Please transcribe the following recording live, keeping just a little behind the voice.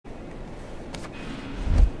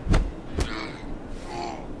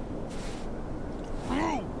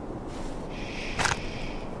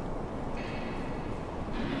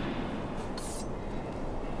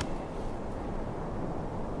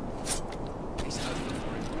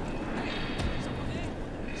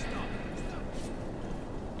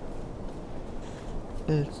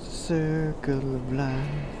It's the circle of life.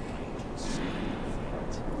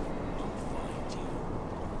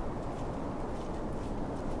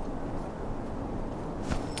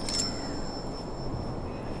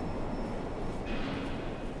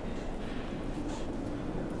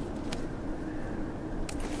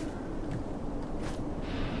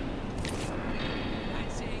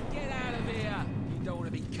 That's it, get out of here! You don't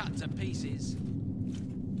want to be cut to pieces.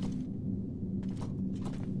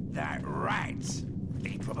 That rat!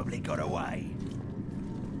 He probably got away.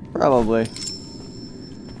 Probably.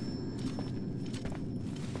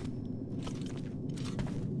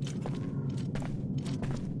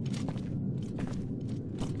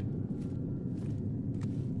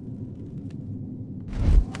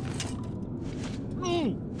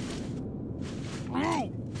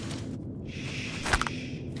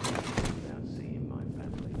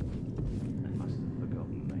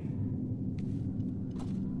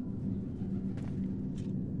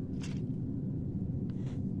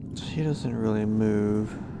 He doesn't really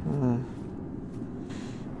move. I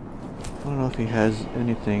don't know if he has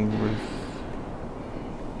anything worth...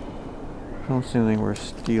 I don't see anything worth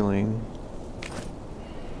stealing.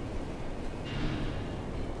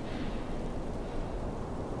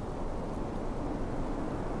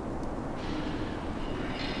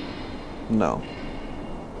 No.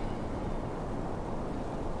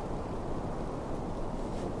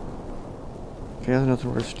 He has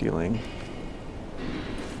nothing worth stealing.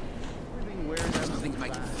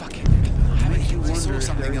 Saw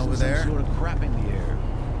something over there. Sort of crap in the air.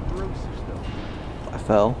 Corrosive stuff. I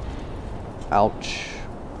fell. Ouch.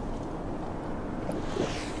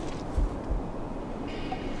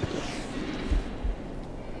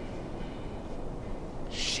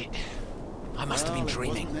 Shit. I must have been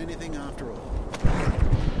dreaming. It wasn't anything after all.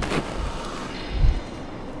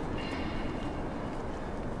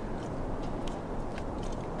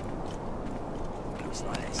 Looks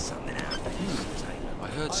like there's something out there. I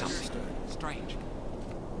heard something strange.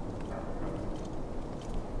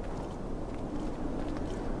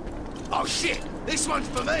 Oh shit! This one's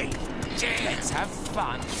for me! Yeah. Let's have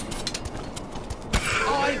fun.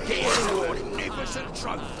 I get a magnificent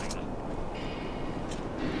trophy!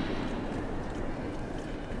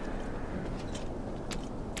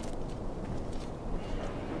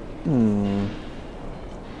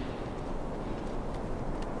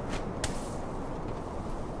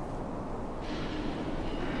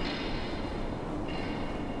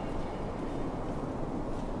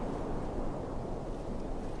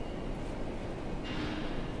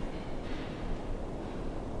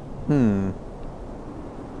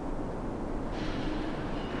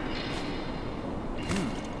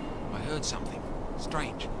 I heard something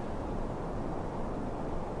strange.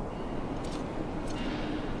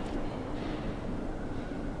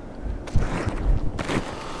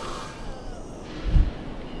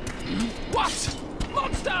 What?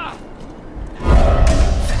 Monster!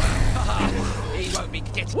 He won't be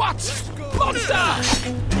get. What? Monster!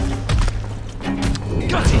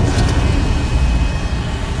 Got it!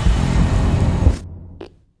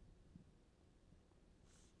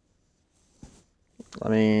 I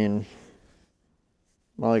mean,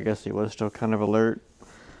 well, I guess he was still kind of alert.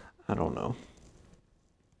 I don't know.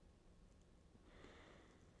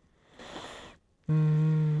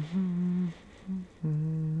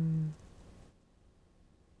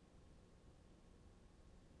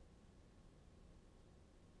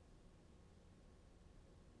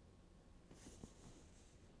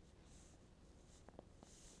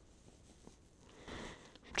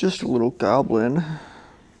 Just a little goblin. I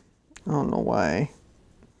don't know why.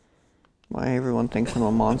 Why everyone thinks I'm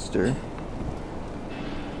a monster.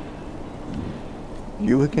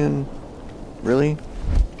 You again? Really?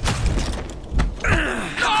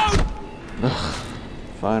 Ugh.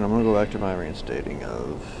 Fine, I'm gonna go back to my reinstating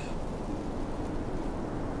of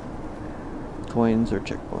coins or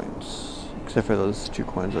checkpoints. Except for those 2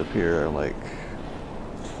 coins up here are like...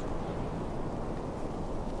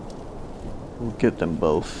 We'll get them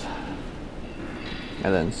both.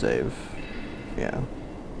 And then save. Yeah.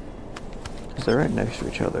 Because they're right next to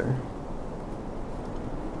each other.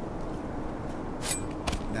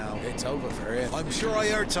 Now it's over for him. I'm sure I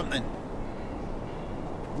heard something.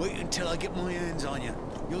 Wait until I get my hands on you.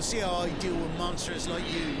 You'll see how I deal with monsters like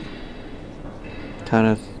you. Kind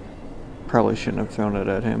of probably shouldn't have thrown it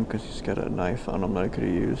at him because he's got a knife on him that I could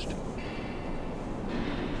have used.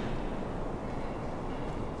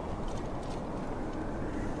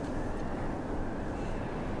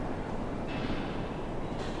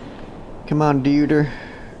 Come on, dude.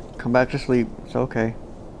 Come back to sleep. It's okay.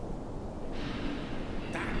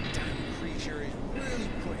 That damn creature is really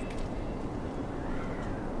quick.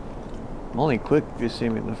 I'm only quick if you see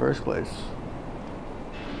me in the first place.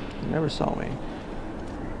 You never saw me.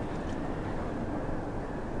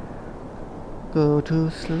 Go to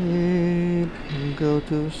sleep, go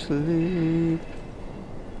to sleep.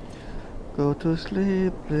 Go to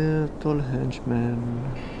sleep, little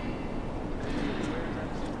henchman.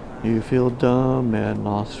 You feel dumb and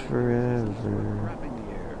lost forever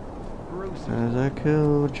as I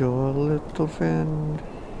killed your little friend.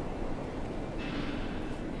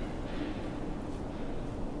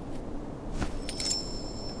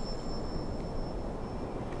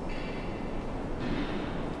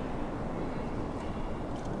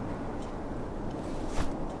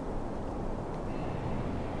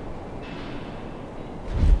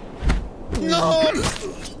 No!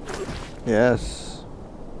 Yes.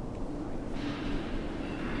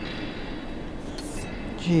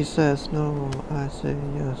 Jesus, no, I say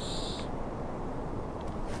yes.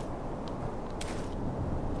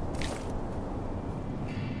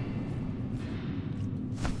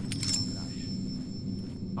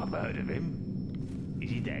 I've heard of him. Is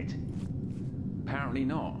he dead? Apparently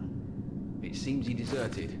not. It seems he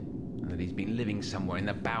deserted, and that he's been living somewhere in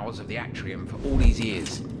the bowels of the atrium for all these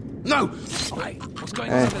years. No! Hey, what's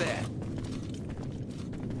going on over there?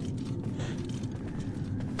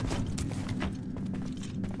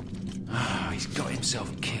 Oh, he's got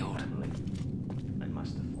himself killed. They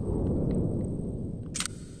must have.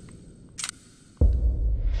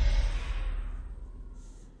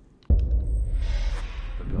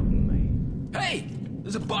 Forgotten me. Hey!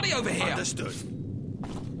 There's a body over here! Understood.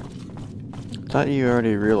 Thought you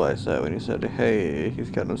already realized that when you said, hey,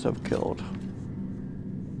 he's got himself killed.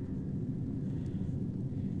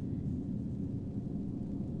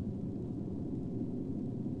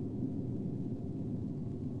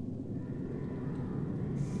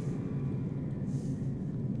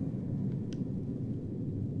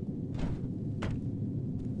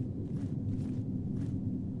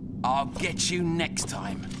 I'll get you next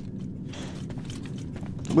time.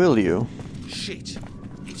 Will you? Shit.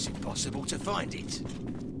 It's impossible to find it.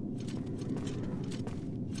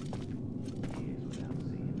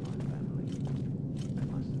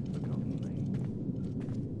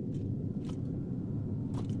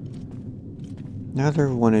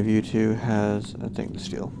 Neither one of you two has a thing to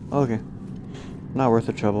steal. Okay. Not worth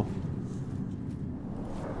the trouble.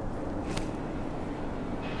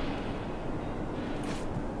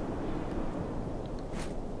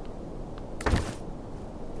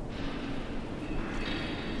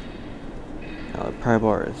 Now the pry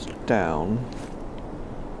bar is down.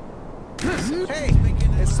 Hey,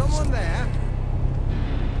 is someone there?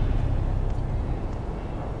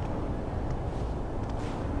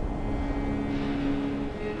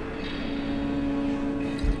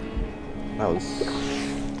 That was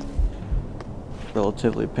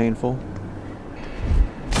relatively painful.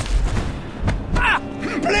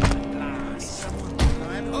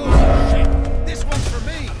 Oh, shit! This one's for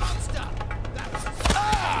me!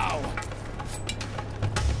 Ow!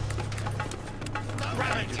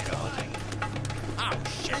 Oh,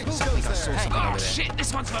 shit! Who goes there? Hey, oh, shit!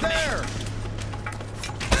 This one's for me! There!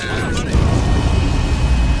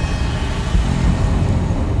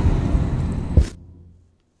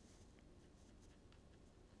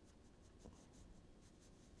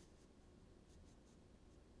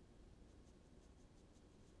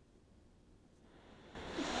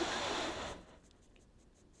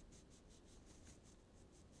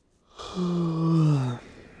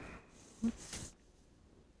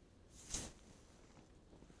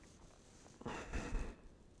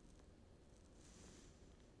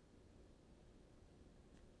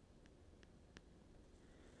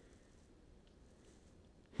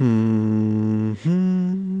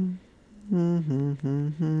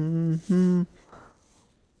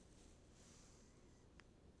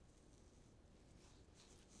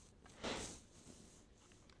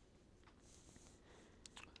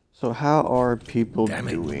 So how are people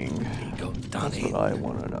doing? He got done That's in. what I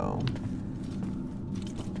want to know.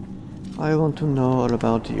 I want to know all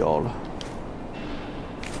about y'all.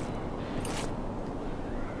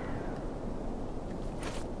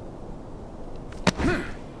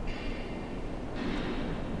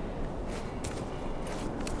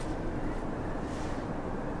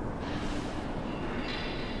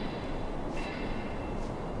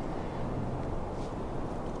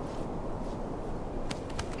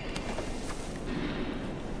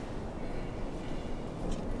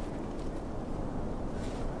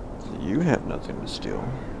 You have nothing to steal.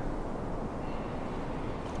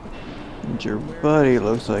 And your buddy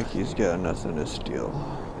looks like he's got nothing to steal.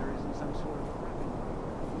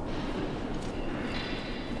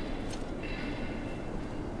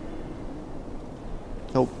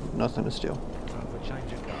 Nope, nothing to steal. Time for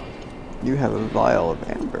change of guard. You have a vial of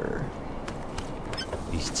amber.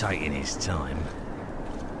 He's taking his time.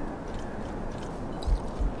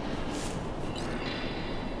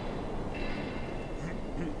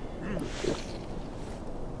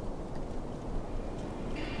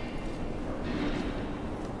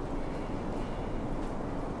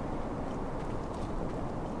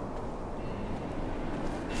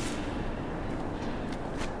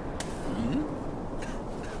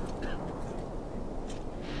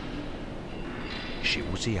 Shit,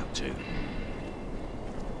 what's he up to? Time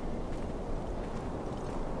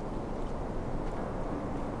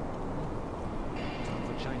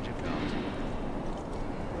for change of guard.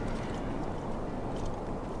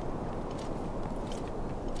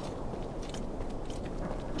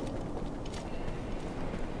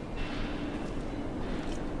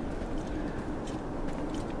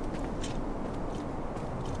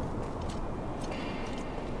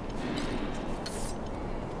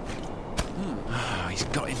 He's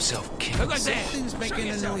got himself killed. Look at there! Something's making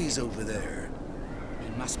a noise over there. He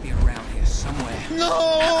must be around here somewhere.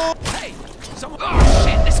 No! Hey! Someone. Oh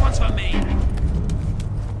shit! This one's for me!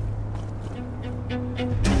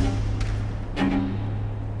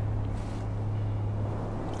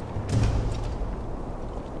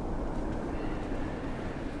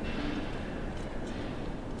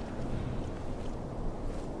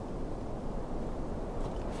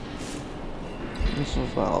 This is a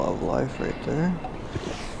vial of life right there.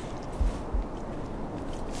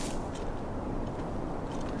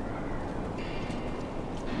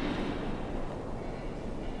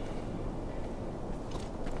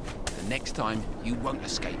 The next time, you won't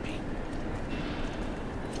escape me.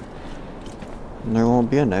 And there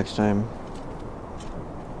won't be a next time.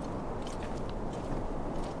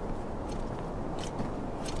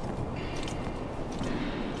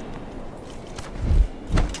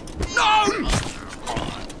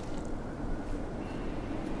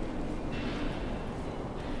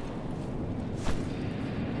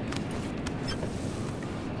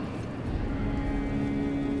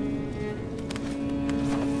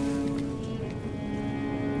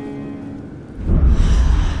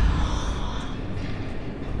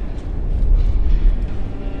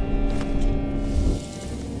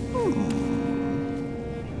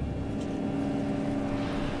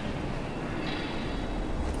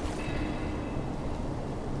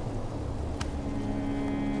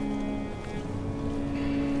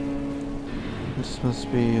 This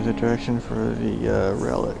must be the direction for the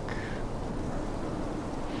relic.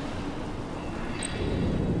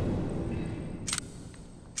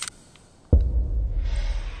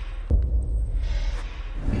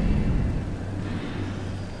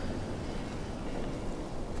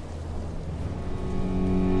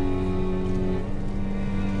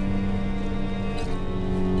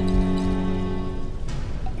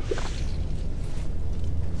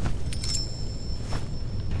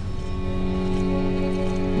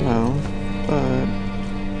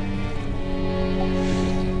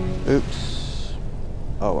 Oops.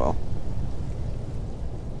 Oh well.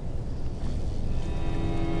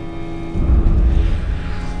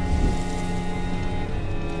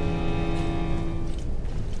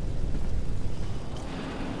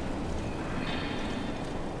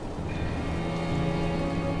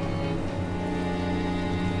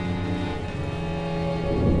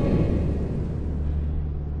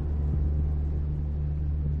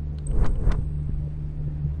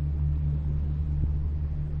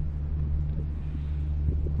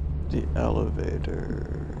 The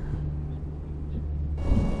elevator.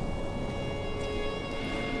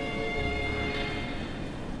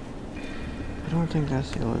 I don't think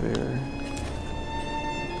that's the elevator.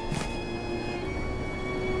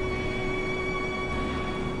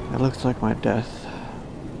 It looks like my death.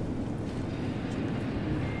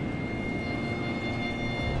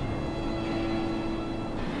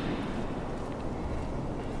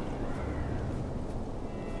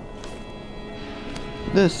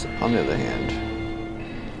 This, on the other hand,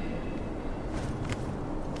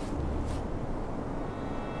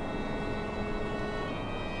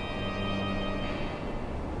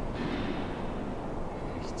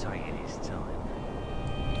 He's taking his time.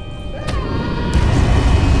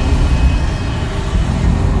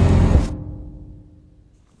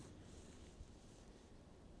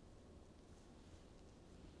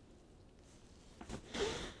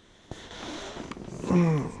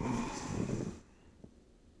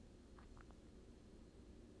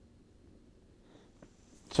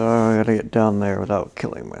 so I gotta get down there without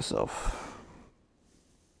killing myself.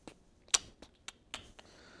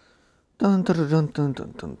 Dun dun dun dun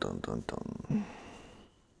dun dun dun dun dun.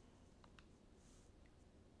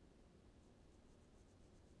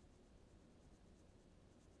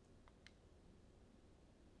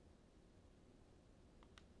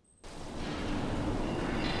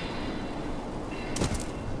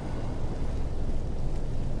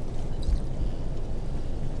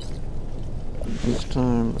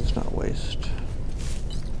 time. Let's not waste.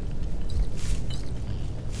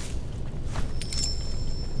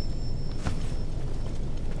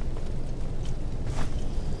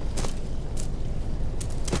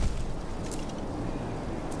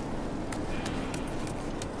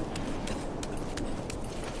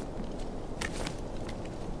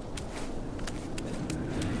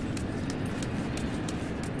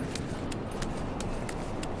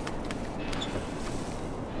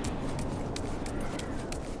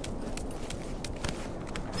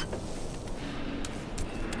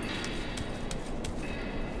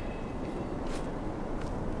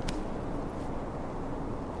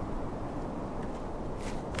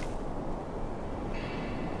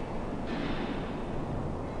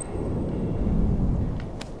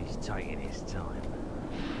 Taking his time.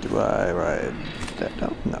 Do I ride that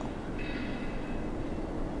down? No.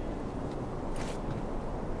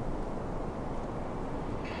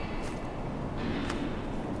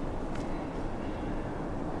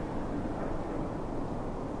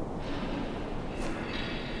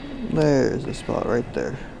 There's a spot right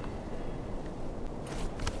there.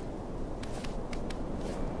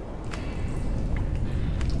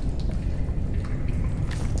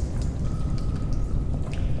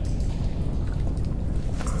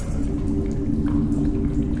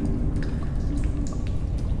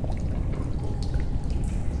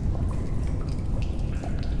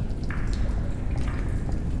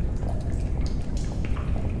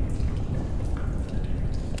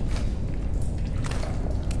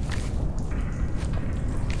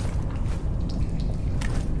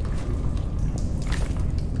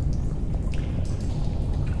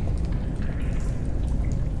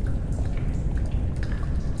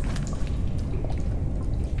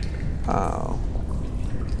 Oh.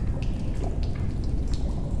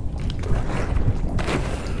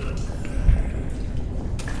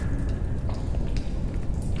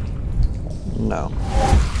 No.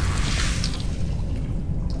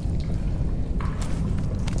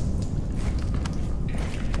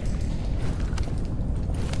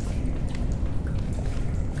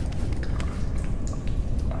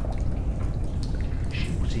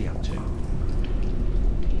 What's he up to?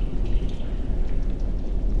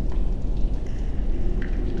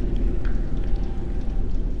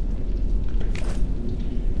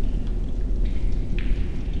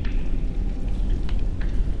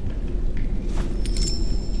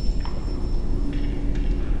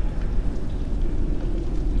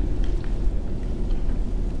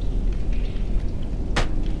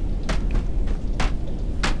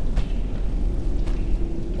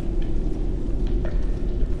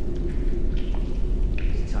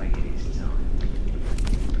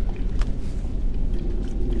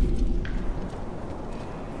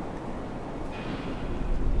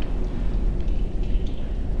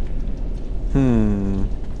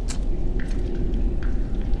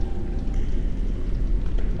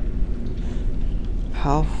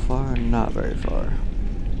 How far? Not very far.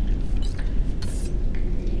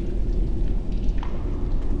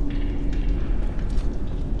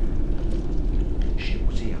 Shit,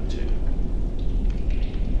 what's he up to?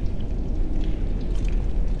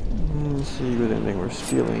 Let's see, good ending we're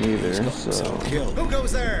stealing either, so... Kill. Who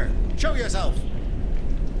goes there? Show yourself!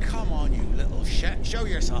 Come on, you little shit. Show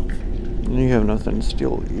yourself. You have nothing to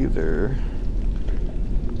steal either.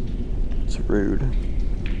 It's rude.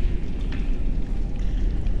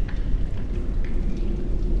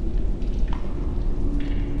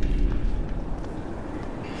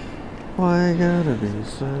 Why gotta be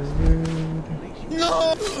so rude?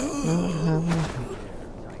 No!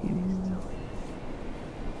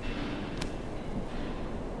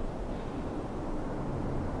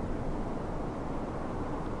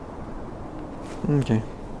 Okay.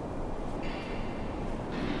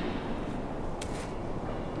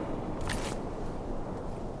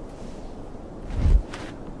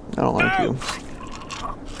 I don't like you.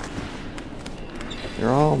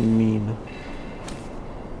 You're all mean.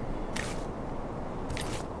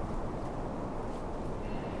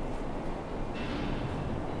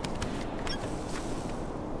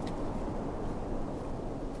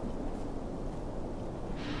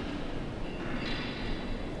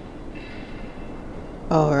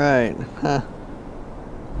 Alright, huh.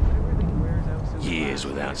 Years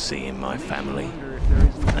without seeing my family.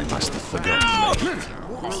 They must have forgotten me.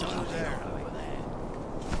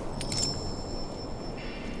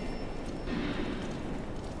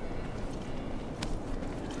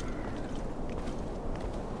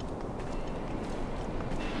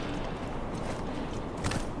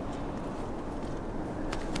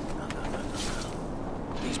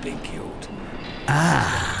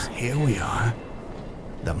 Ah, here we are.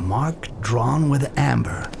 The mark drawn with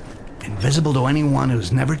amber, invisible to anyone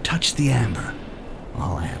who's never touched the amber.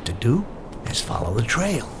 All I have to do is follow the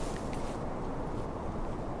trail.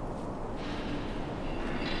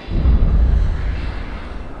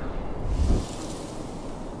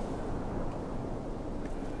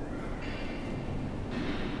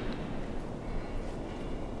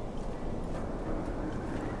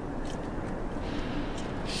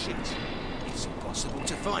 Shit, it's impossible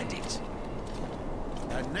to find it.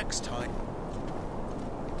 And next time...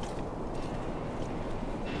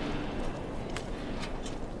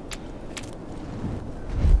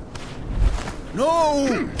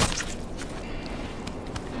 No!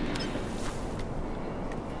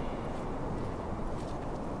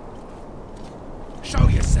 Show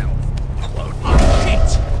yourself!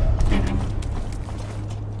 Shit!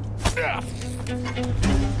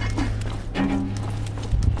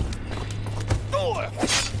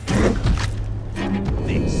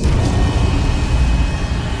 This.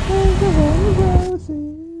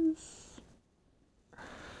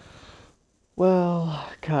 Well,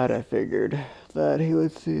 kinda figured that he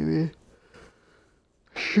would see me.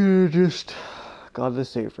 Should've just gone the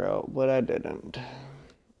safe route, but I didn't.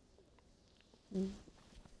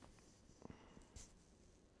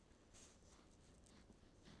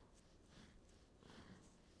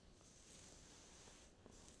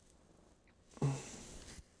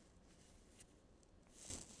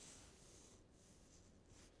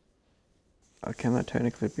 Can that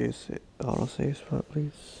technically be a autosave spot,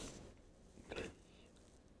 please?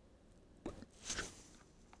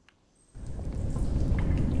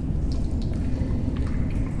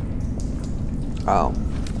 Oh,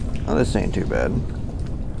 well, this ain't too bad.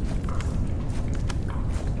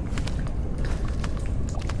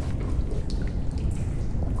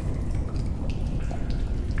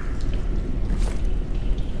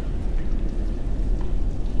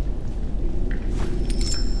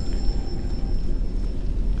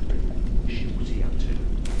 What's he up to?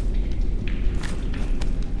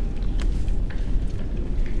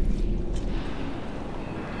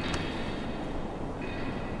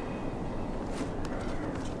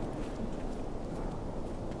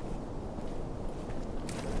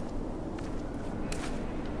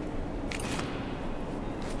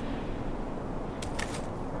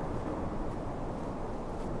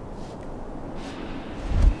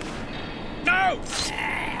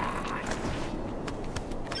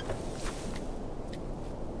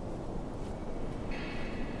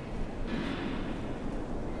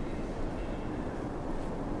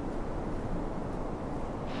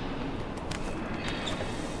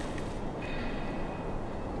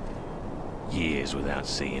 Years without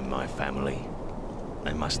seeing my family.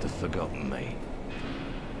 They must have forgotten me.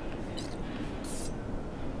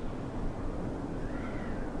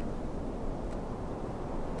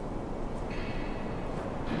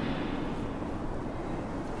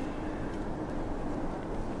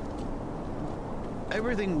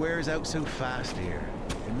 Everything wears out so fast here.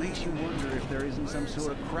 It makes you wonder if there isn't some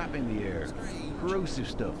sort of crap in the air. Corrosive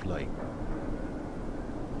stuff, like.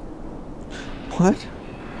 What?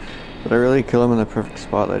 Did I really kill him in the perfect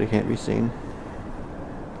spot that he can't be seen?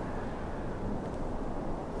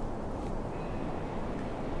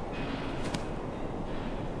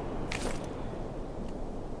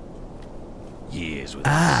 Years without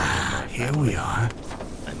seeing my Here family. we are.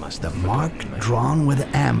 They must The have mark forgotten me. drawn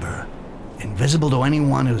with amber, invisible to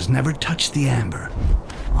anyone who's never touched the amber.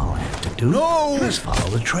 All I have to do is follow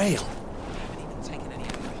the trail.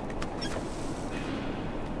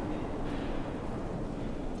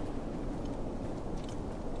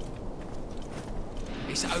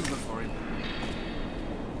 It's over for him.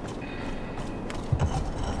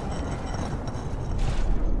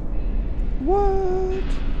 What?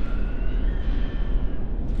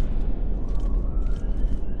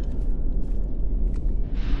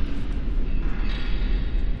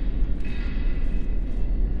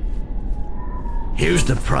 Here's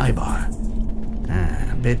the pry bar.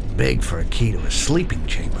 A bit big for a key to a sleeping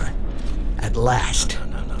chamber. At last.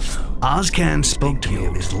 No. Ozcan spoke to me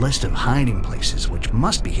of his list of hiding places, which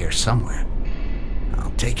must be here somewhere.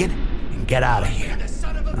 I'll take it and get out of here.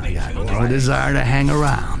 I got no desire to hang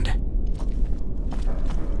around.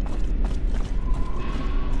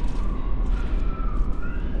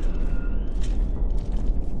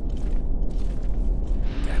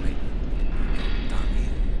 Damn it. Damn it.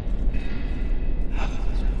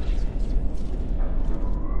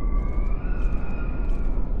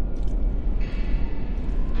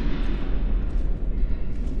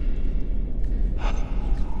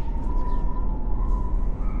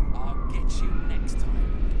 I'll get you next time.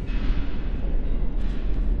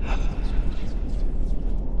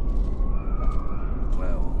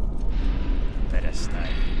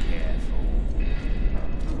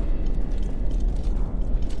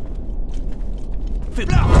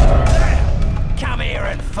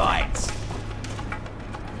 fight.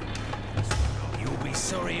 You'll be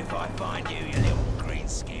sorry if I find you, you little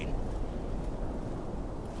greenskin.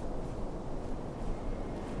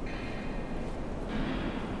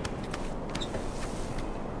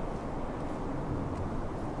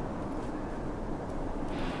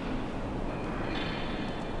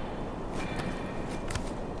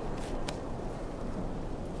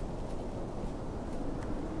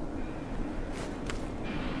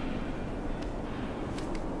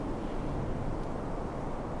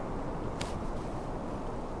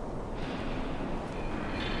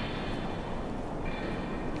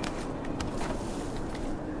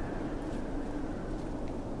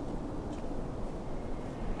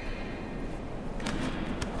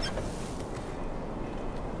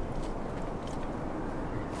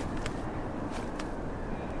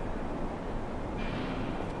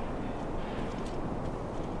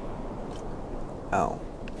 Oh.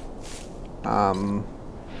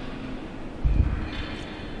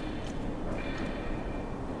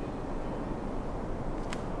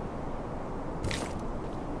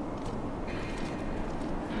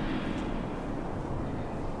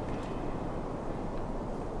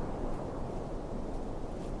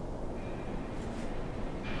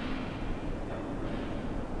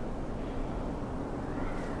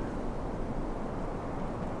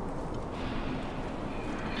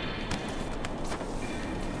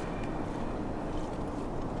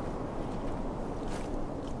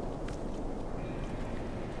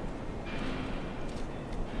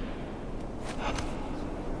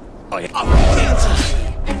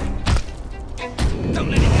 Don't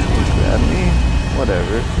let it happen. Grab me?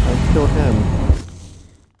 Whatever. I killed him.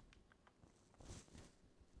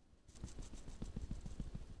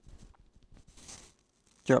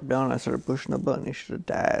 Dropped down, I started pushing the button, he should have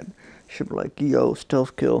died. Should be like, yo,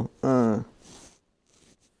 stealth kill.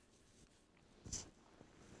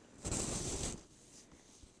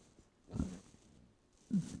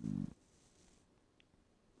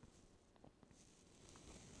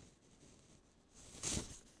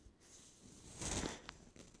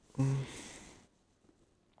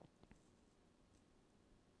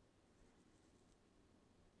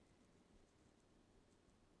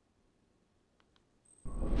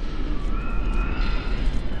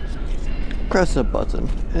 Press a button.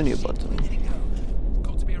 Any button.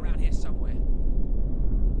 Got to be around here somewhere.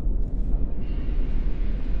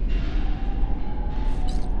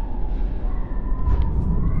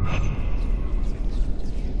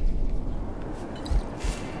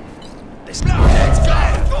 Let's go. Let's go.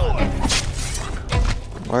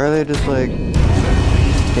 Why are they just like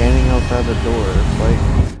standing outside the door? It's like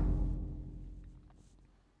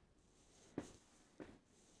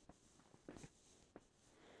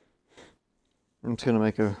I'm just gonna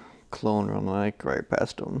make a clone run like right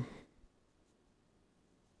past them.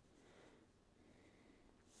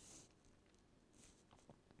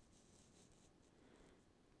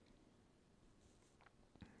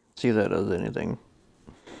 See if that does anything.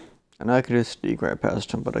 And I could just sneak right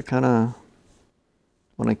past him, but I kinda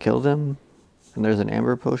wanna kill them. And there's an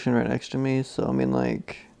amber potion right next to me, so I mean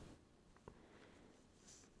like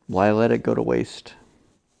why let it go to waste?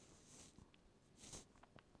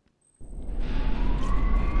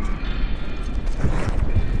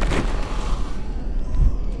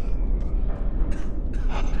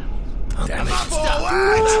 Damn it.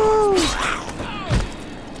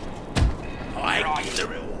 I get the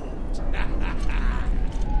reward.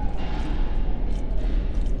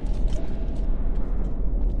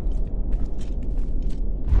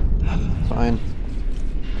 Fine.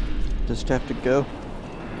 Just have to go.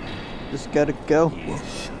 Just gotta go.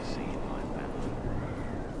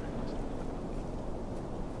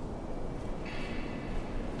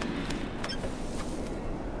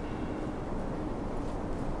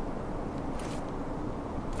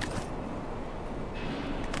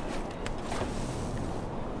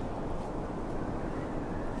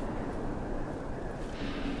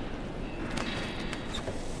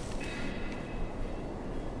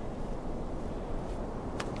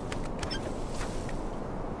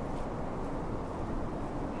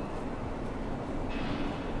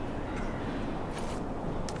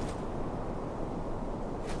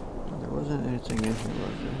 Wasn't anything in here,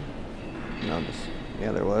 was there? No,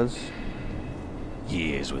 yeah, there was.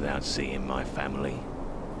 Years without seeing my family.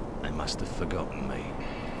 They must have forgotten me.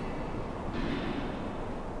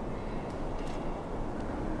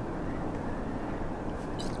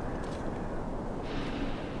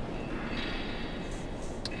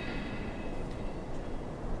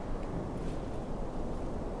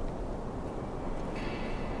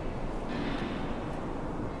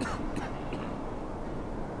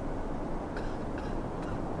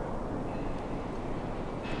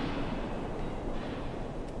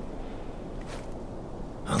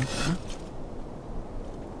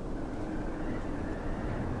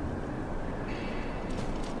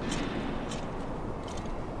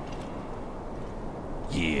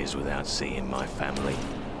 years without seeing my family.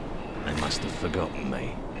 They must have forgotten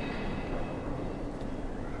me.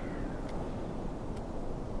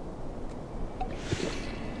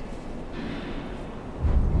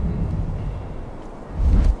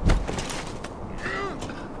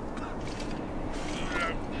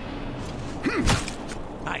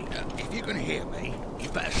 Hey, if you can hear me, you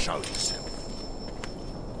better show yourself.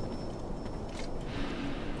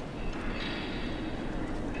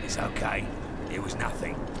 It's okay. It was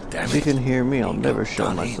nothing. Damn If it. you can hear me, I'll You never got show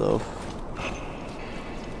done in. myself.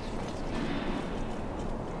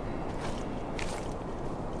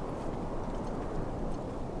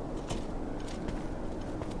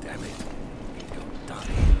 Damn it. You got done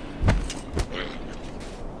in.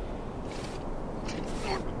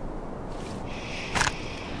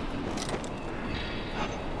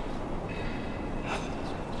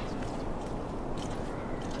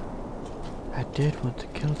 I did want to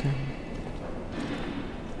kill them.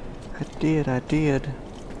 I did.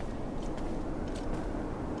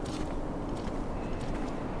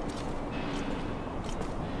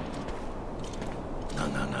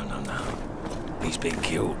 No. He's been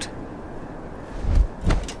killed.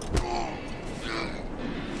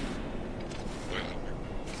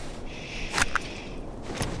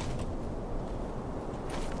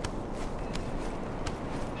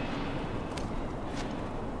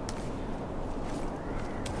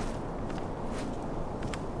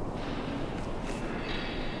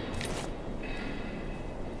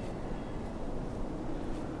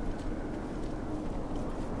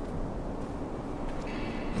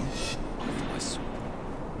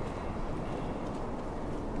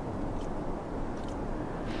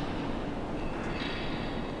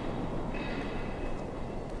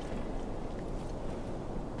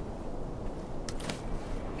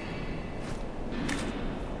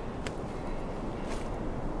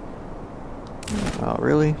 Oh,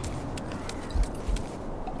 really?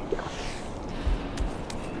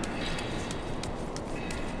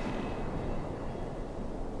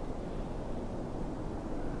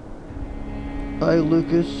 Hi,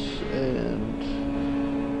 Lucas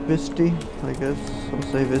and Visty, I guess. I'll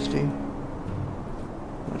say Visty.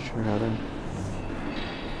 Not sure how to.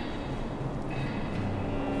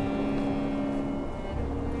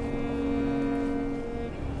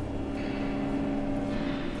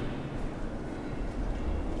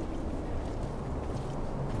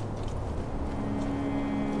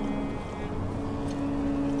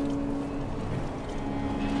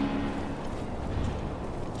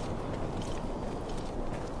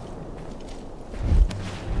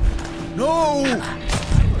 No!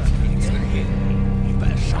 He's gonna hit me. You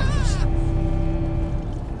better show yourself.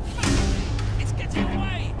 It's getting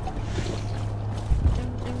away!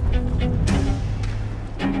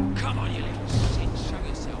 Come on, you little shit, show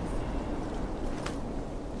yourself.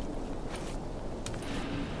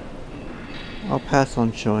 I'll pass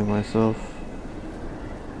on showing myself.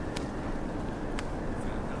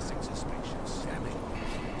 Nothing suspicious. Damn it.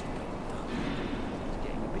 It's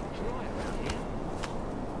getting a bit dry around here.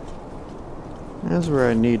 That's where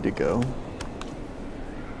I need to go.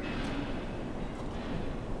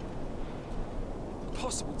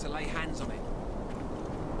 Possible to lay hands on it.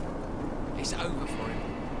 It's over for him.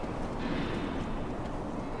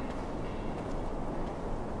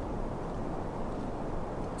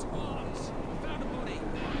 To arms! Found a body!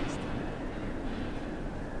 Christ.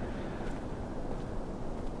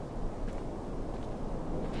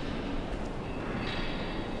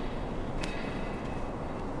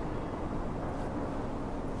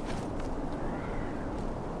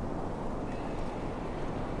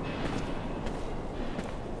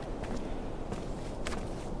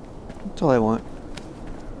 That's all I want.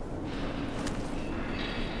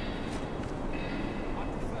 I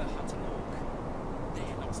prefer Hut and Orc.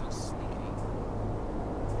 They're not so sneaky.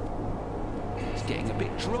 It's getting a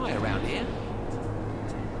bit dry around here.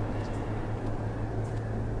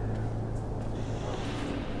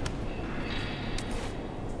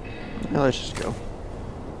 Now let's just go.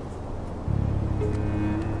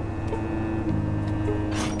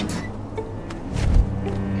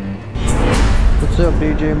 What's up,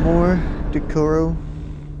 DJ Moore? Decoro.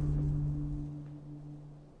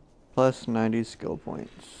 Plus 90 skill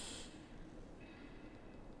points.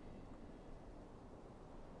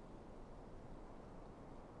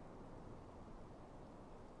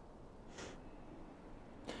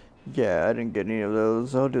 Yeah, I didn't get any of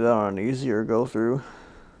those. I'll do that on an easier go through.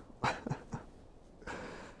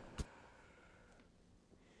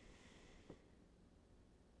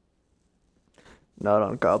 Not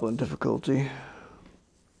on Goblin difficulty.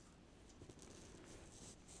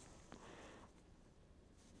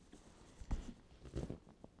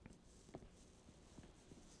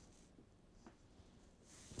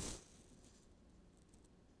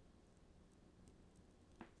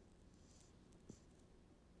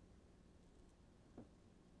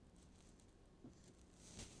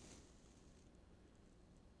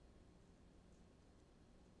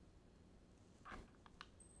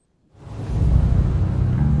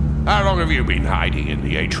 How long have you been hiding in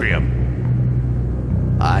the atrium?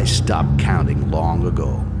 I stopped counting long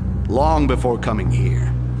ago. Long before coming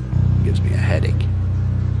here. Gives me a headache.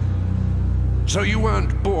 So you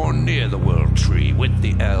weren't born near the World Tree with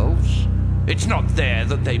the elves? It's not there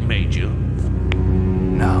that they made you?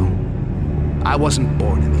 No. I wasn't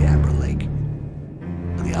born in the Amber Lake.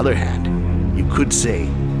 On the other hand, you could say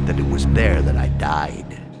that it was there that I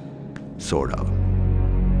died. Sort of.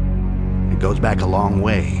 It goes back a long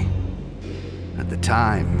way. At the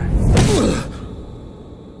time...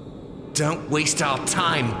 Don't waste our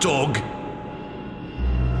time, dog!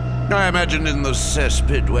 I imagine in the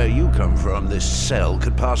cesspit where you come from, this cell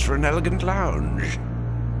could pass for an elegant lounge.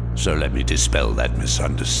 So let me dispel that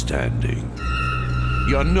misunderstanding.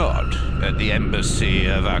 You're not at the embassy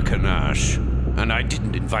of Akanash, and I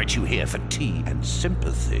didn't invite you here for tea and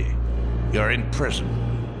sympathy. You're in prison,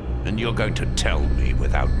 and you're going to tell me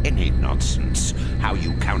without any nonsense how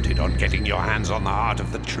you counted on getting your hands on the heart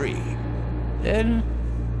of the tree. Then,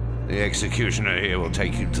 the executioner here will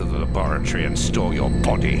take you to the laboratory and store your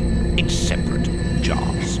body in separate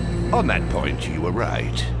jars. On that point, you were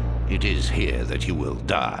right. It is here that you will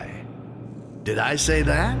die. Did I say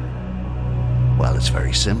that? Well, it's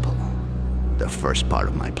very simple. The first part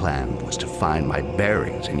of my plan was to find my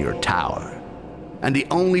bearings in your tower. And the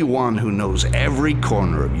only one who knows every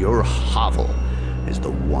corner of your hovel is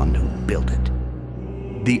the one who built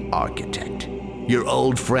it. The architect. Your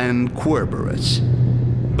old friend Kerberos.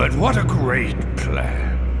 But what a great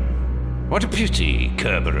plan. What a pity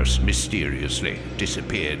Kerberos mysteriously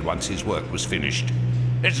disappeared once his work was finished,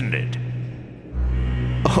 isn't it?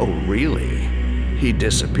 Oh, really? He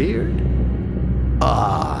disappeared?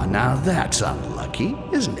 Ah, now that's unlucky,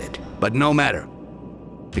 isn't it? But no matter.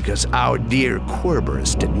 Because our dear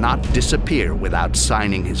Kerberos did not disappear without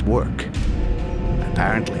signing his work.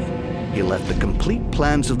 Apparently, he left the complete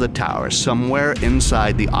plans of the tower somewhere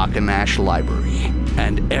inside the Akanash library.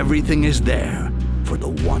 And everything is there for the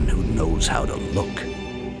one who knows how to look.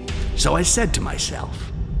 So I said to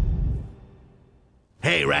myself,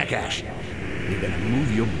 hey, Rakash, you're gonna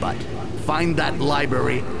move your butt, find that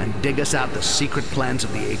library, and dig us out the secret plans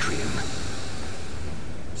of the atrium.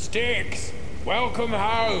 Styx, welcome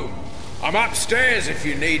home. I'm upstairs if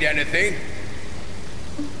you need anything.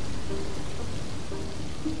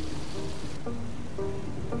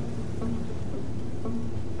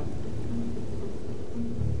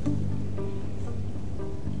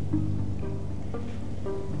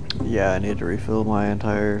 Yeah, I need to refill my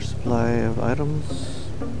entire supply of items.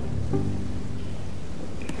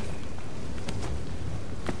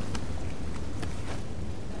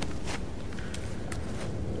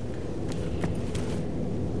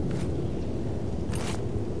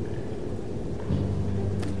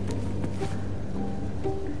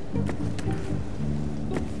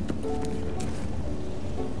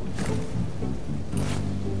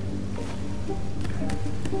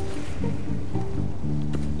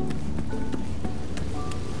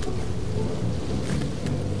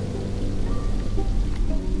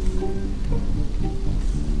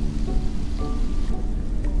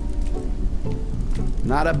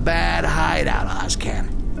 Not a bad hideout,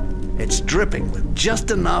 Ozcan. It's dripping with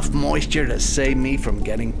just enough moisture to save me from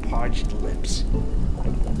getting parched lips.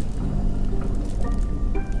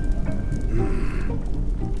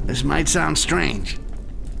 This might sound strange,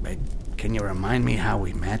 but can you remind me how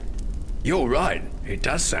we met? You're right. It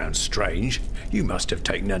does sound strange. You must have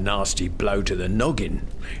taken a nasty blow to the noggin.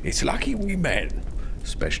 It's lucky we met.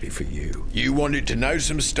 Especially for you. You wanted to know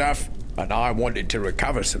some stuff, and I wanted to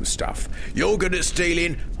recover some stuff. You're good at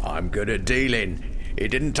stealing, I'm good at dealing. It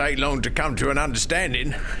didn't take long to come to an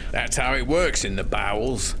understanding. That's how it works in the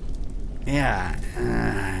bowels. Yeah,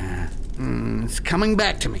 it's coming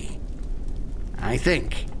back to me. I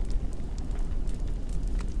think.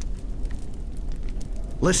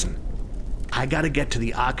 Listen, I gotta get to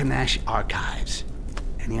the Akanash archives.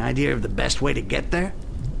 Any idea of the best way to get there?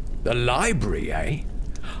 The library, eh?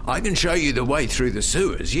 I can show you the way through the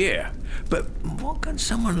sewers, yeah. But what can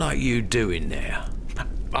someone like you do in there?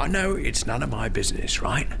 I know it's none of my business,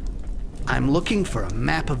 right? I'm looking for a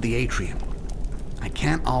map of the atrium. I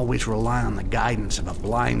can't always rely on the guidance of a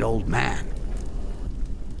blind old man.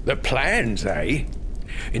 The plans, eh?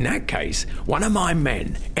 In that case, one of my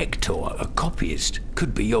men, Hector, a copyist,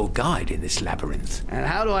 could be your guide in this labyrinth. And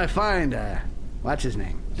how do I find, what's his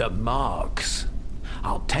name? The marks.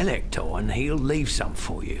 I'll tell Hector and he'll leave some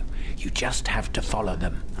for you. You just have to follow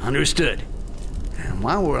them. Understood. And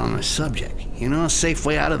while we're on the subject, you know a safe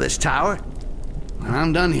way out of this tower? When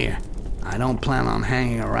I'm done here, I don't plan on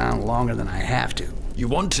hanging around longer than I have to. You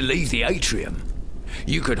want to leave the atrium?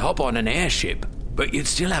 You could hop on an airship But you'd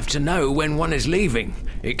still have to know when one is leaving.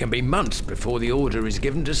 It can be months before the order is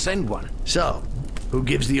given to send one. So, who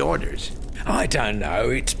gives the orders? I don't know.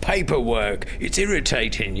 It's paperwork. It's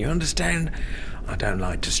irritating, you understand? I don't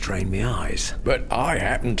like to strain my eyes. But I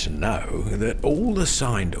happen to know that all the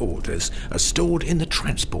signed orders are stored in the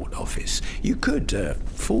transport office. You could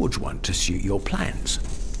forge one to suit your plans.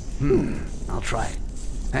 I'll try it.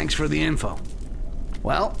 Thanks for the info.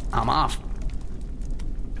 Well, I'm off.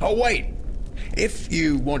 Oh, wait. If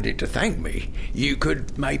you wanted to thank me, you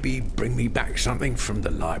could maybe bring me back something from the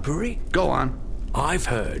library. Go on. I've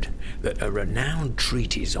heard that a renowned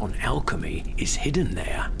treatise on alchemy is hidden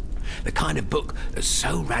there. The kind of book that's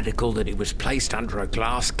so radical that it was placed under a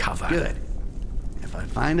glass cover. Good. If I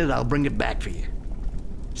find it, I'll bring it back for you.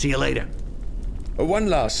 See you later. One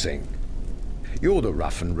last thing. You're the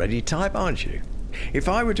rough and ready type, aren't you? If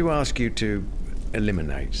I were to ask you to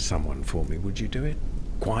eliminate someone for me, would you do it?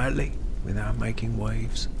 Quietly, without making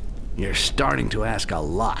waves? You're starting to ask a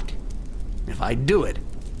lot. If I do it,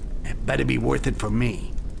 it better be worth it for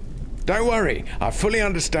me. Don't worry, I fully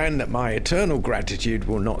understand that my eternal gratitude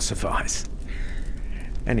will not suffice.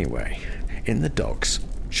 Anyway, in the docks,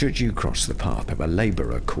 should you cross the path of a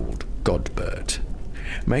labourer called Godbert,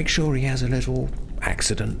 make sure he has a little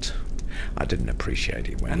accident. I didn't appreciate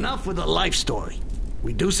it when... Enough with the life story.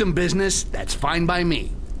 We do some business, that's fine by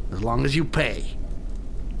me, as long as you pay.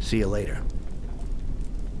 See you later.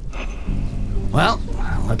 Well,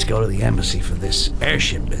 let's go to the embassy for this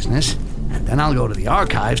airship business, and then I'll go to the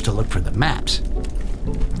archives to look for the maps.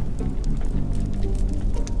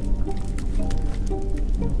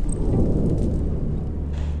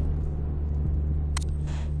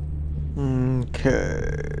 Okay.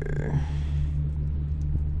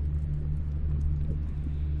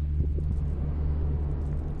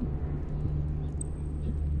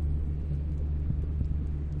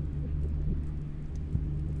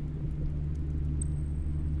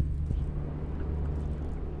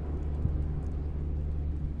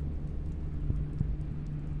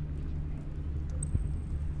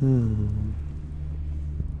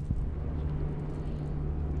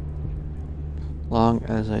 Long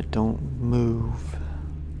as I don't move.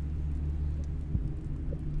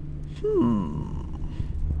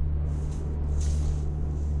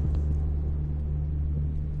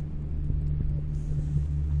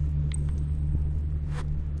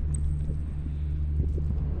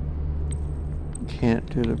 Can't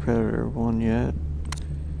do the Predator one yet.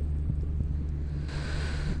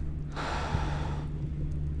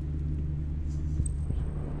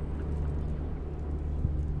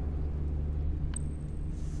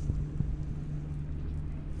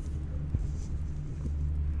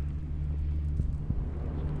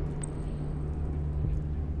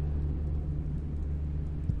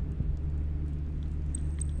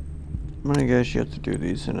 I'm gonna guess you have to do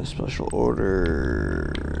these in a special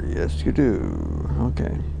order. Yes, you do.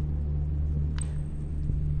 Okay.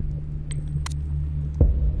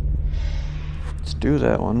 Let's do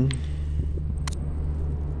that one.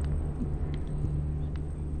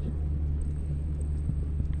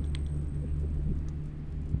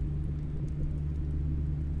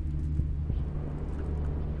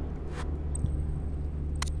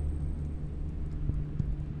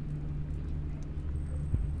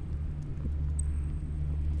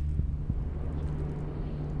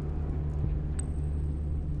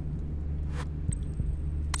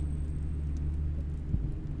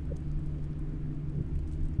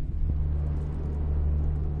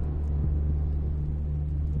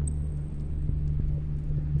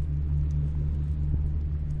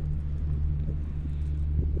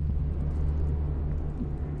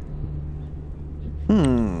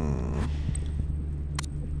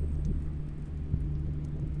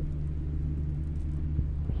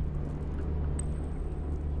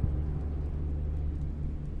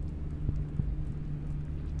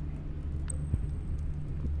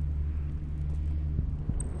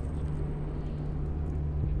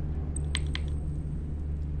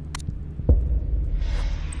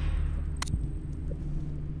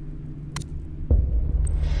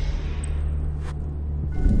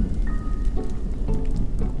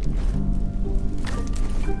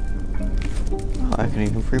 I can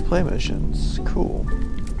even free play missions. Cool.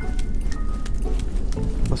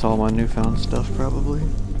 With all my newfound stuff, probably.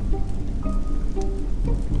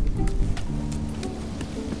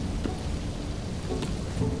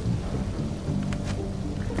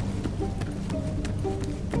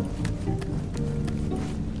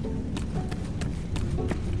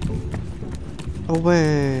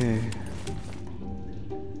 Away!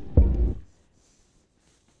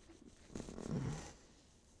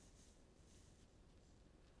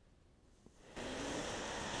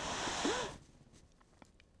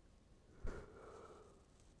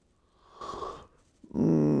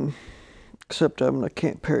 Except I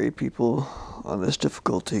can't parry people on this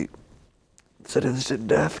difficulty. It's an instant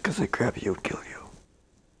death because they grab you and kill you.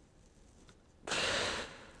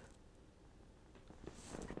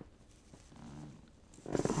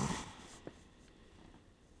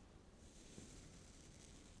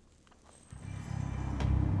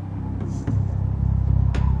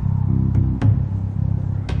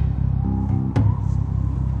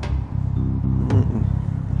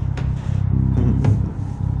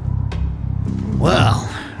 Well,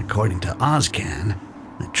 according to Ozcan,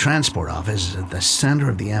 the transport office is at the center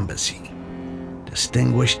of the embassy.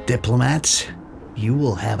 Distinguished diplomats, you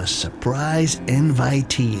will have a surprise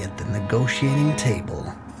invitee at the negotiating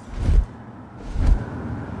table.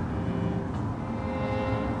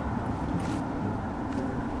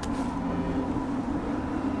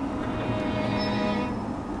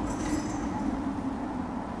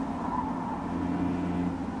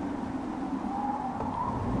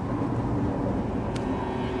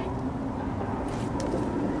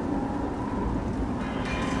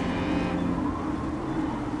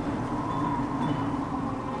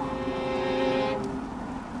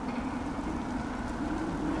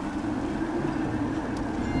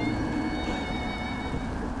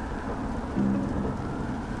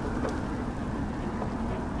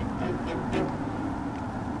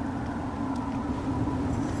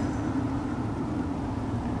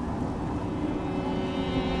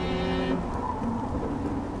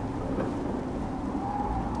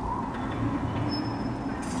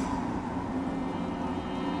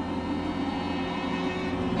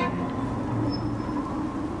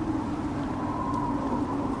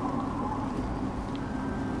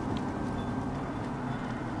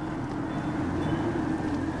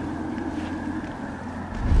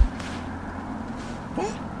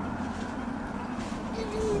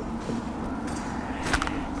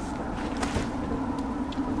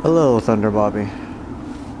 Hello, Thunder Bobby.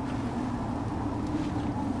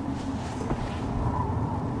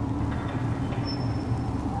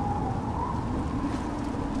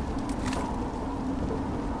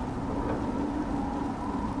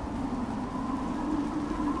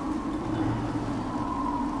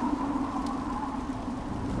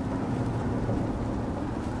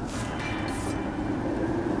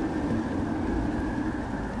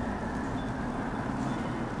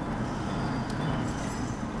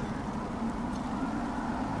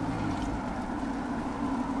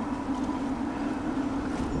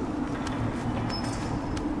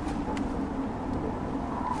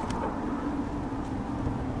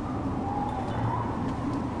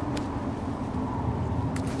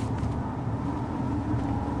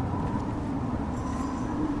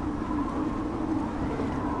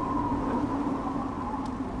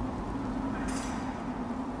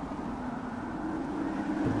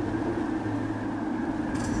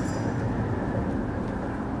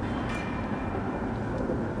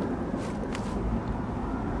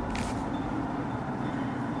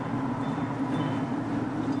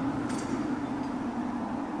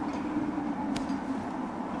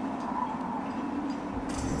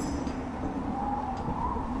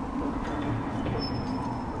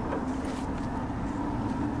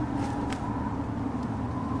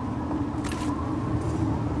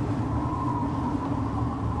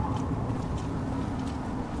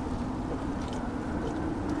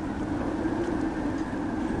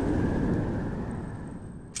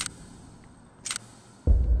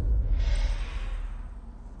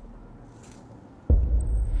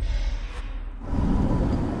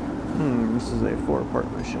 This is a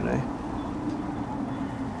 4-part mission, eh?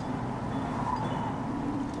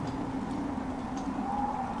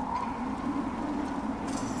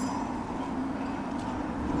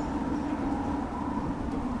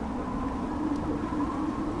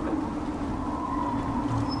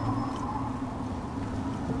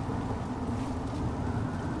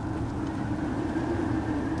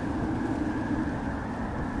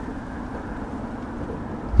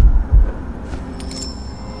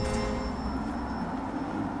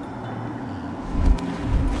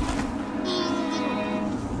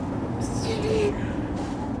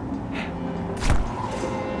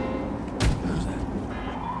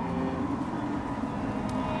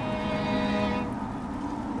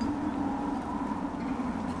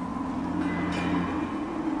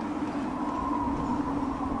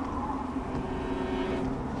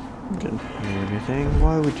 Didn't hear anything.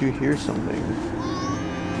 Why would you hear something?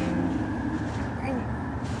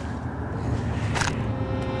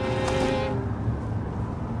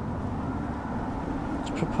 It's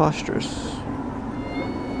preposterous.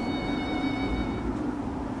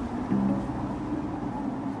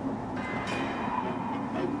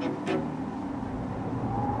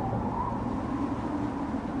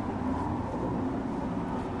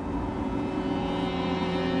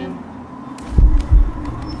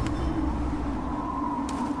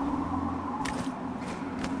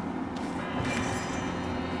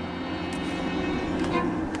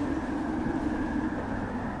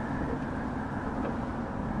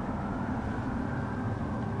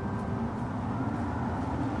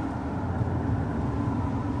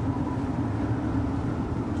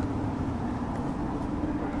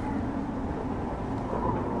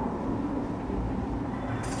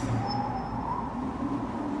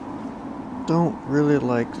 don't really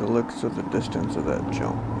like the looks of the distance of that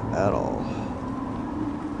jump at all.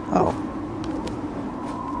 Oh.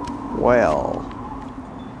 Well.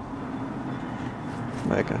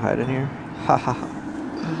 Maybe I can hide in here? Ha ha ha.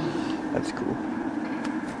 That's cool.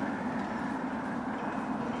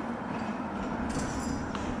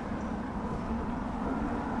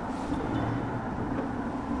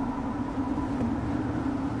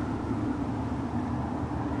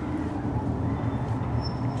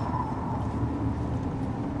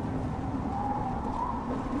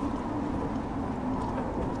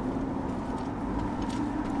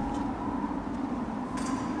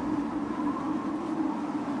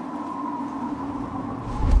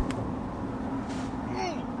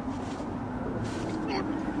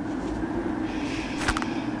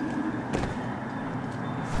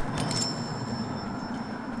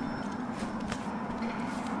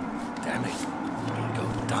 Damn it. He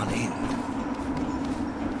got done in.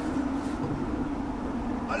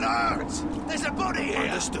 Alert! There's a body here!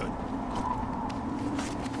 Understood.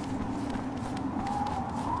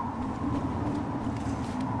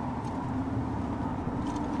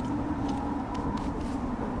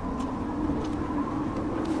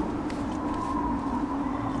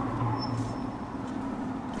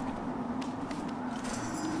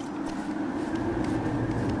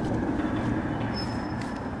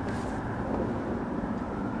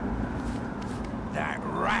 That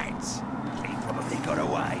rat! He probably got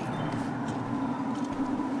away.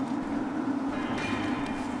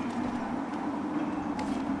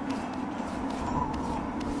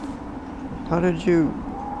 How did you...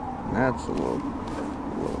 That's a little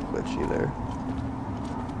glitchy there.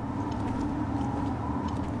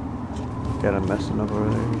 Got him messing up over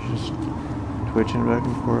there. He's just twitching back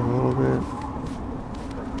and forth a little bit.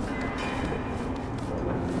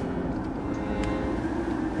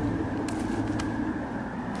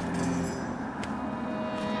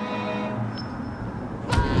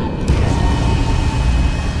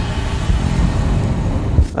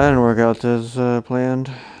 That didn't work out as planned.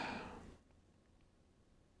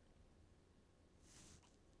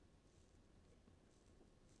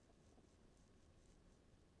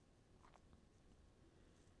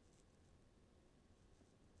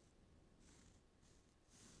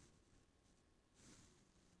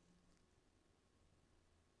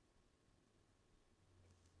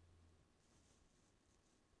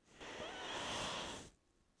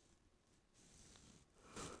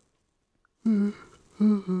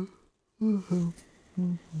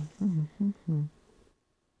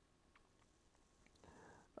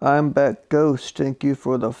 I'm back, Ghost. Thank you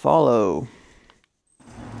for the follow.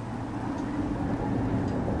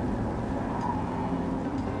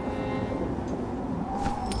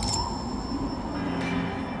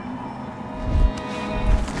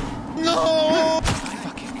 No!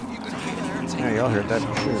 Yeah, y'all heard that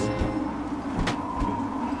too.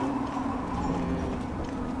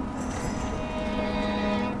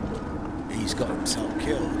 He's got himself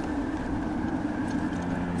killed.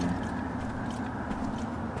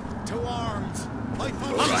 To arms! I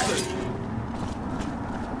understood.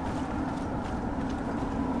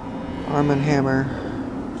 Arm and hammer.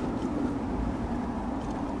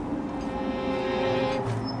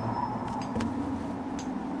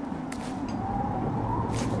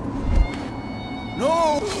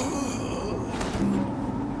 No!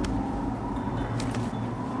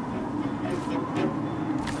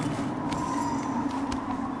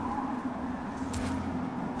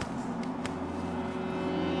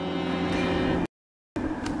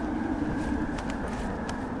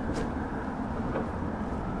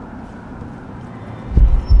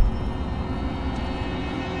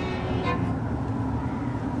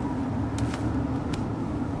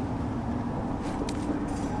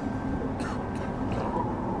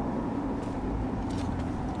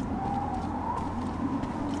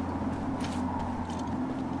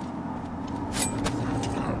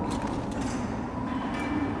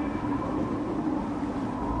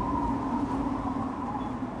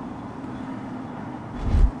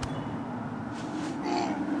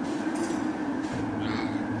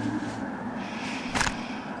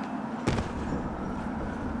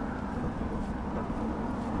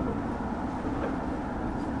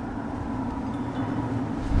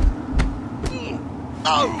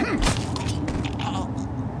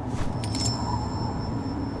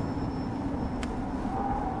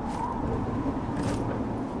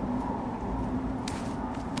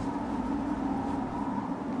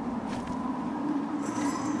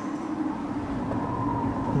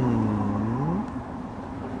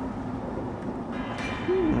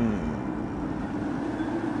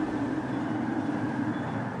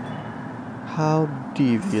 How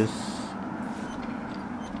devious.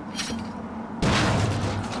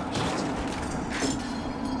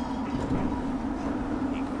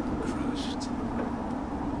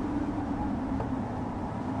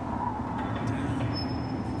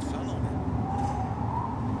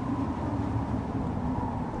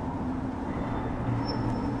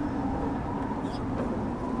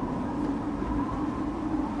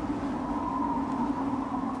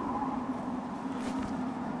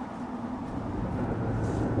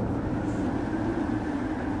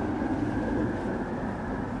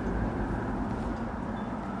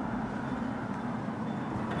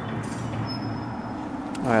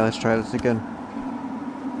 Alright, let's try this again.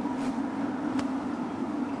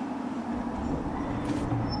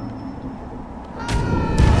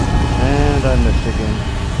 And I missed again.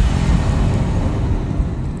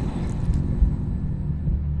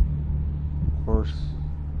 Of course.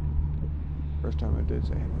 First time I did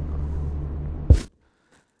say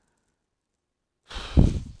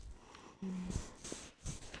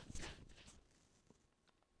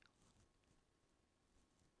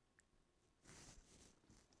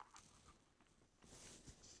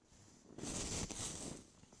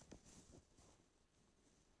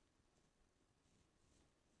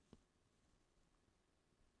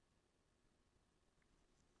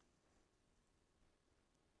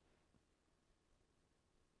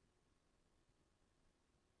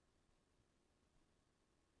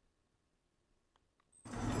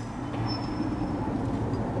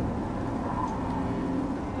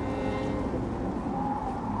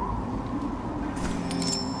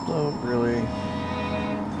don't really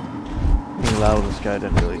being loud with this guy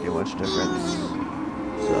didn't really do much difference.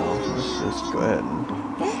 So let's just go ahead and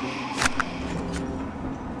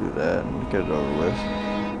do that and get it over with.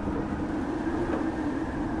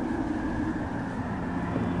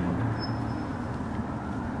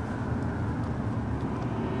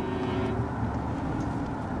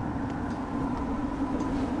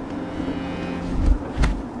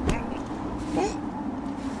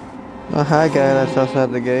 Oh, hi guy, that's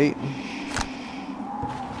outside the gate.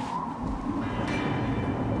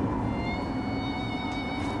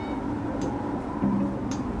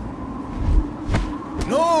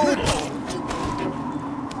 No!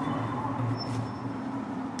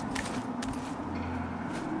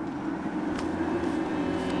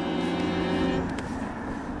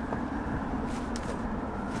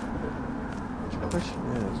 The question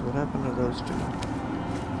is, what happened to those two?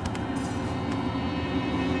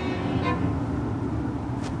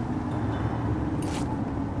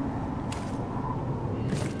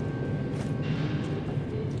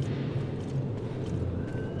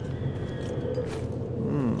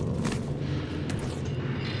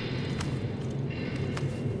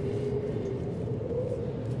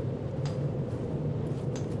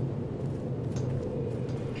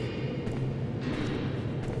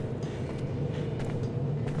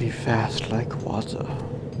 Be fast like water.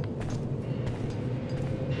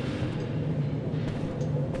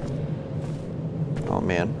 Oh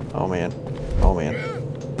man, oh man, oh man.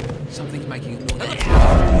 Something's making a noise.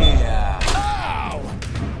 Yeah. Ow!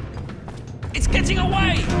 It's getting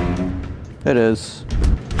away! It is.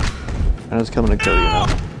 And it's coming to kill you now.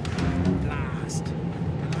 Blast.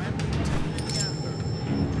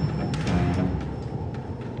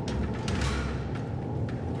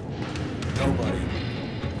 Nobody.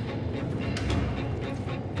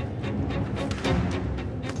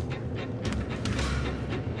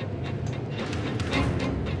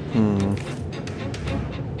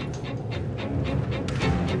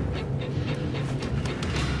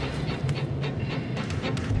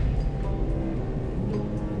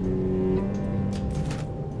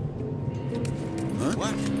 Huh?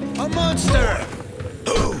 What? A monster!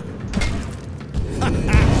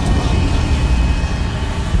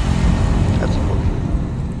 That's unfortunate.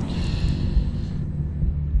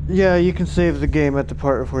 Yeah, you can save the game at the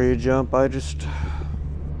part before you jump. I just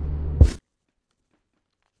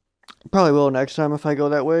probably will next time if I go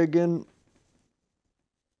that way again.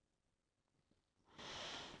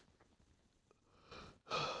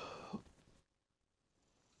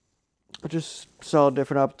 I just saw a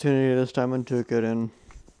different opportunity this time and took it, and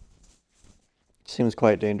it seems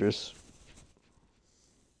quite dangerous.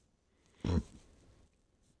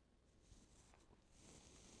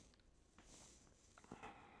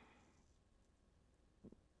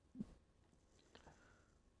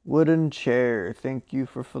 Wooden chair, thank you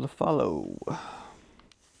for the follow.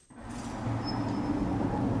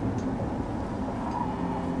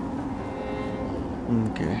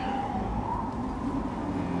 Okay.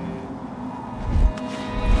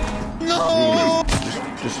 No!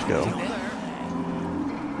 Just go.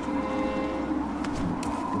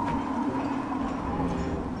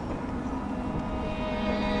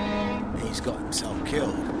 He's got himself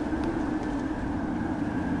killed.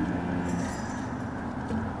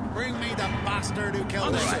 Bring me the bastard who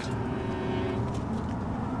killed him.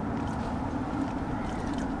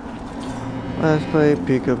 Let's play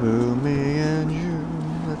peekaboo, me and you.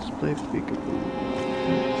 Let's play peekaboo.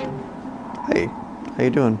 Hey, how you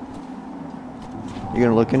doing? You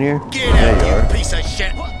gonna look in here? Get out, you piece of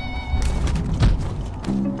shit!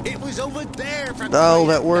 It was over there for Oh,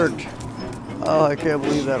 that worked. Oh, I can't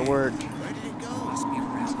believe that worked. Where did it go?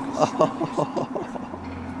 Oh.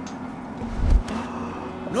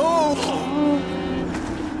 No!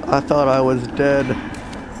 I thought I was dead.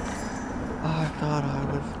 I thought I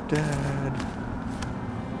was dead.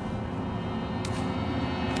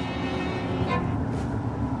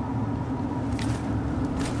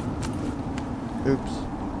 Oops.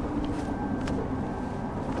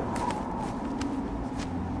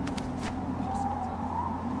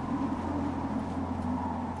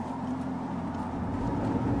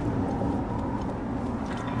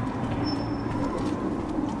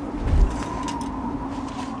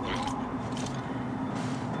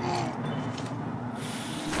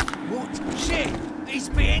 What? Shit! He's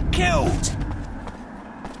being killed!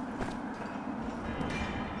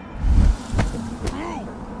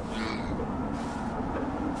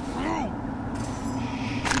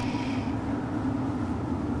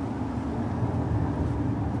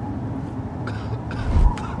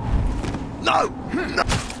 No!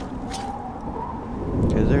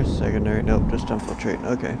 Is there a secondary? Nope, just infiltrating.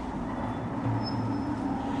 Okay.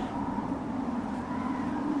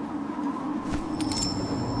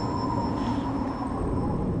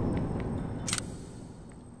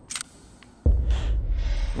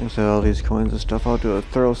 So all these coins and stuff, I'll do a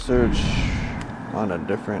thorough search on a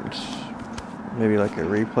different, maybe like a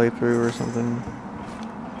replay through or something.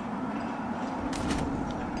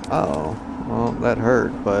 Oh, well that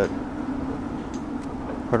hurt, but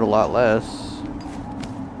hurt a lot less.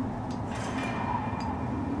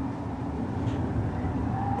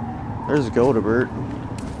 There's Goldebert.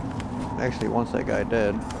 Actually wants that guy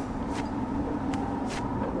dead.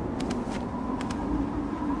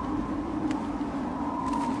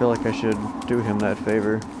 I feel like I should do him that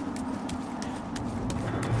favor.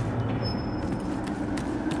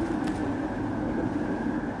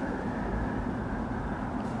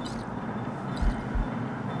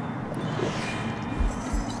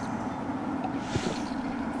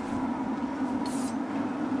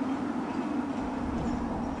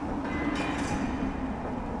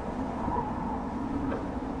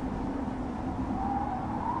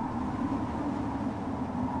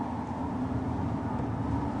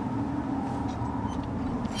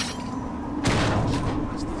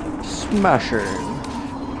 Smasher.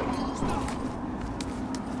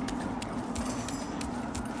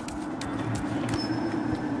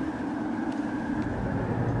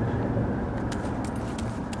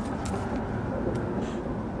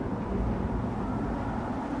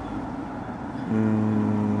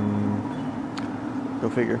 Go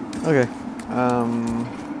figure. Okay.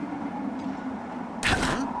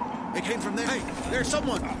 It came from there. Hey, there's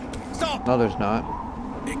someone! Stop! No, there's not.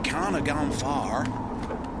 It can't have gone far.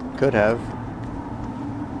 Could have.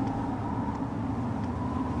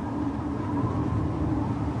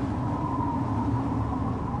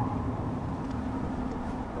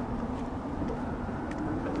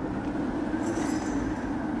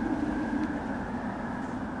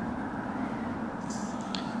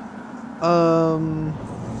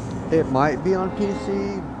 It might be on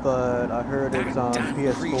PC, but I heard it's on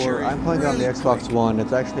PS4. I'm playing it on the Xbox One.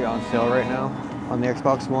 It's actually on sale right now on the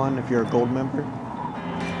Xbox One if you're a gold member.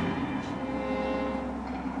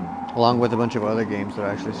 Along with a bunch of other games that are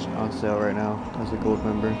actually on sale right now as a gold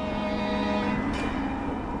member.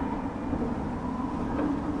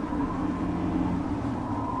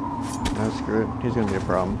 No, screw it. He's gonna be a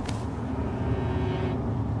problem.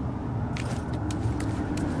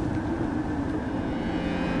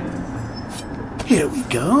 Here we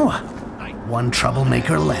go. One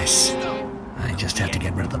troublemaker less. I just have to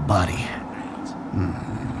get rid of the body.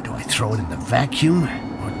 Do I throw it in the vacuum,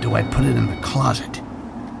 or do I put it in the closet?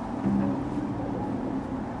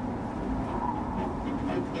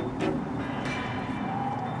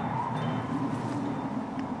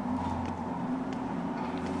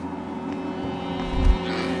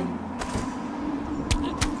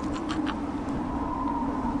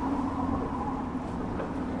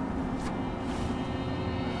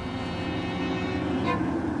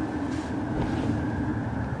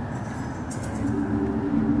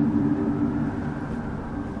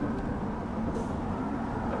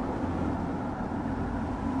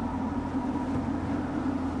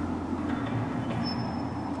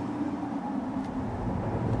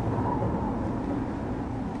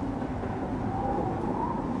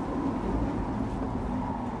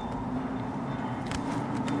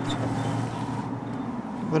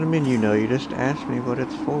 What do you mean you know? You just asked me what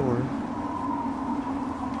it's for.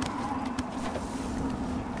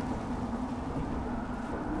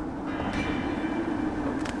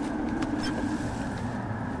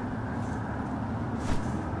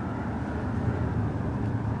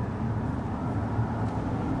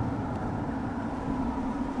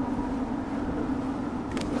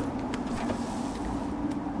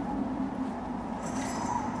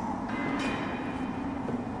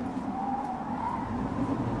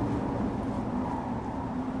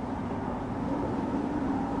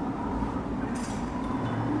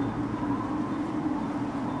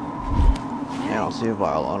 don't see a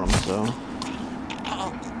vial on him, so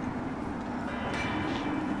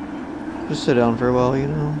just sit down for a while, you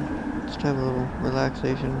know. Just have a little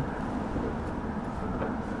relaxation.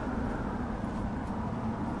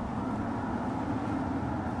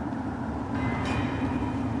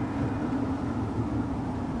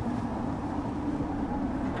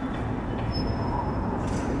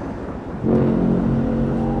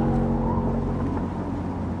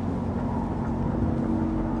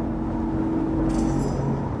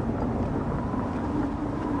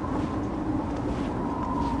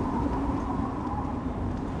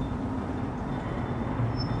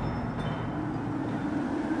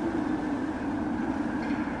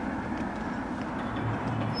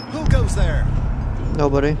 Who goes there?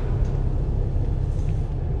 Nobody.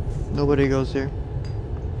 Nobody goes here.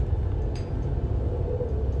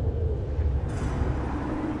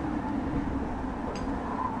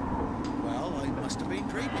 Well, I must have been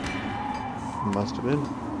dreaming. Must have been.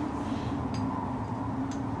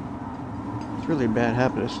 It's really a bad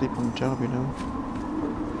habit to sleep on the job, you know.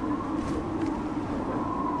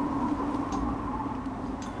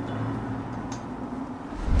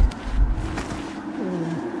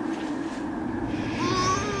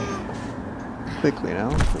 Quickly now,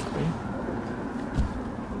 quickly.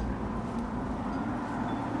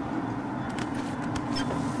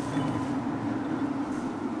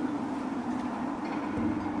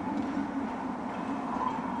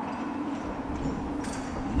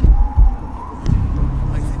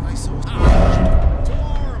 I think I saw to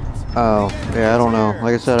arms. Oh, yeah, I don't know.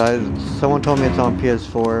 Like I said, someone told me it's on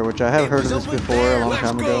PS4, which I have heard of this before a long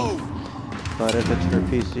time ago. But if it's for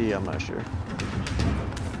PC, I'm not sure.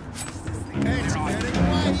 Heads getting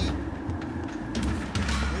away.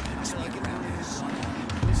 Wait until I get down there.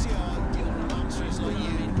 You see how I deal with monsters like you?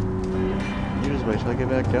 You just wait till I get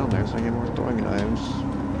back down there so I get more throwing knives.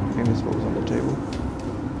 And this what was on the table.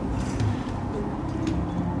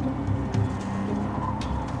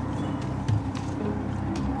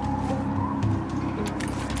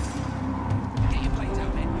 Get your plates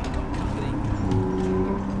out, man. We've got company.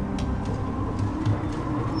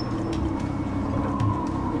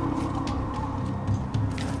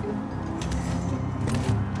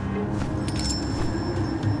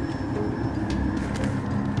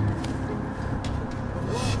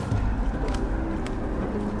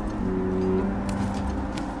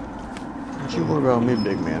 What you worry about me,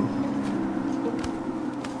 big man?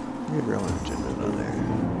 You're real agendas on there.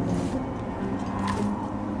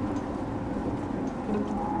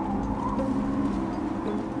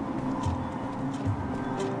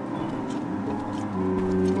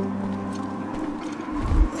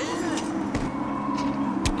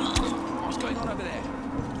 What's going on over there?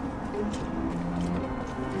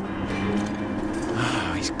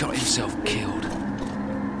 Oh, he's got himself killed.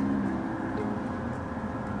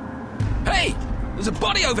 Hey! There's a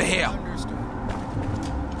body over here! Understood.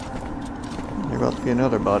 There's about to be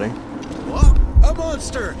another body. What? A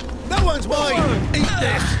monster! That one's mine! Eat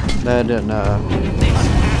this! That didn't,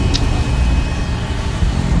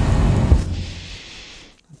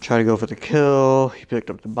 try to go for the kill. He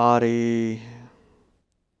picked up the body.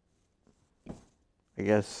 I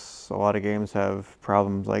guess a lot of games have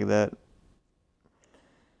problems like that.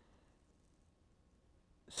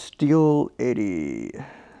 Steel 80.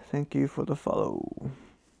 Thank you for the follow.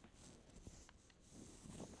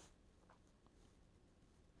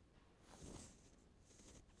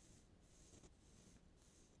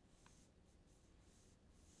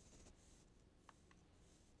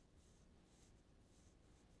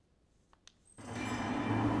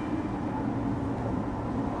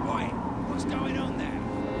 Right, what's going on there?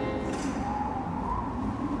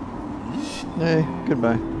 Hey,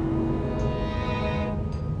 goodbye.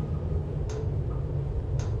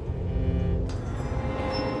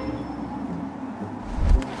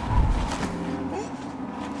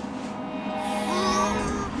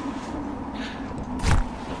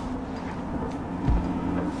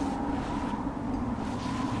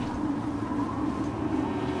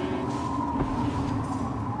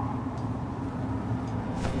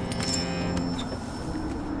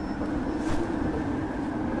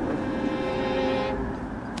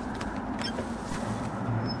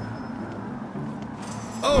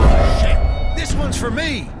 Oh, shit! This one's for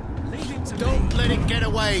me! Don't let it get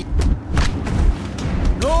away!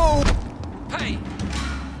 No! Hey!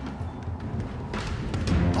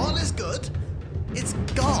 All is good. It's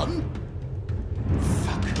gone.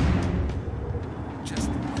 Fuck. Just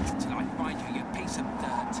wait until I find you, you piece of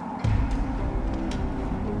dirt.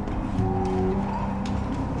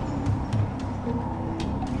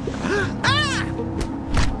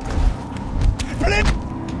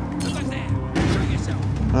 What's there? Show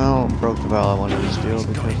steal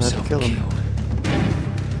because I had to kill him.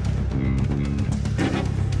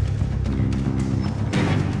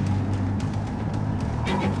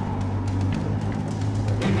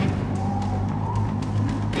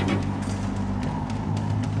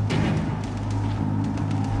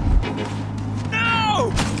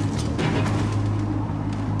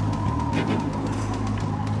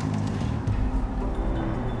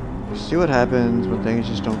 See what happens when things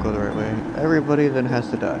just don't go the right way. Everybody then has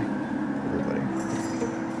to die. Everybody.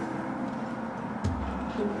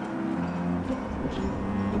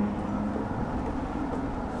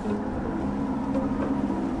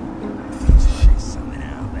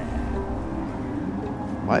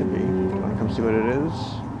 Might be. Do you want to come see what it is?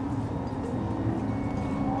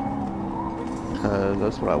 Because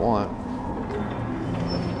that's what I want.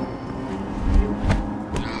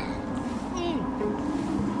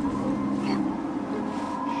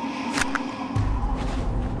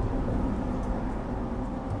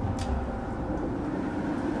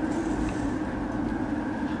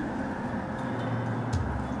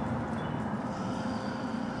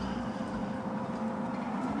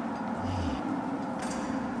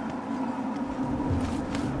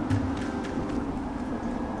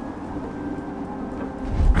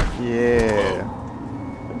 Yeah.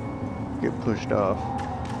 Get pushed off.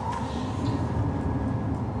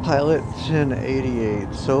 Pilot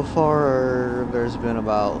 1088. So far, there's been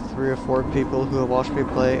about 3 or 4 people who have watched me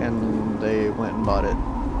play, and they went and bought it.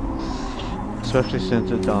 Especially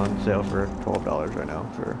since it's on sale for $12 right now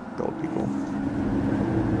for gold people.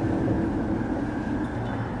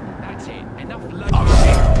 That's it. Enough load.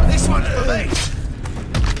 This one's for me!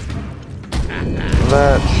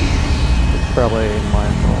 That's probably my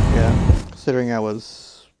fault, yeah. Considering I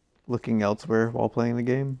was looking elsewhere while playing the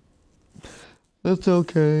game. That's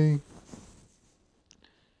okay.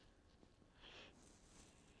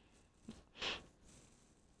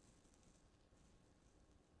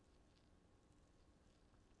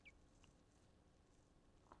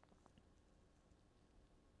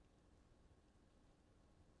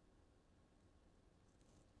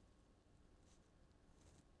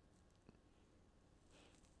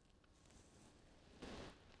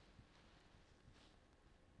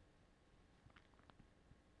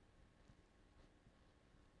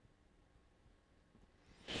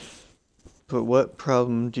 But what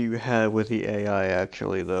problem do you have with the AI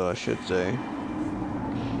actually, though, I should say?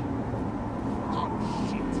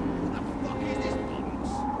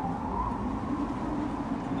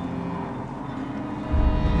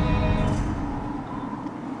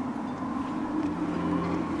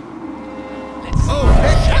 Oh,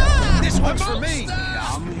 this one's for me!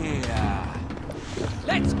 Come here.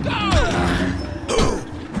 Let's go!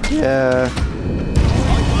 Yeah.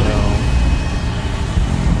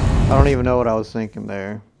 I don't even know what I was thinking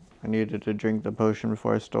there. I needed to drink the potion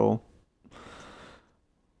before I stole.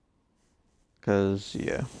 'Cause,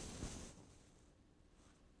 yeah.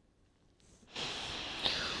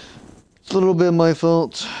 It's a little bit my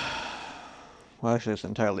fault. Well, actually, it's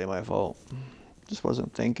entirely my fault. Just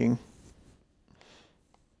wasn't thinking.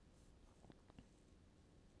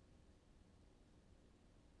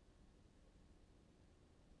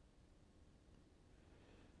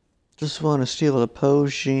 Just want to steal a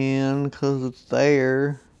potion because it's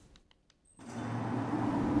there.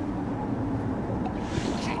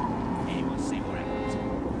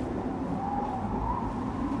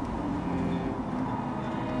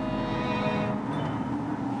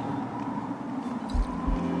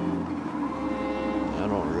 I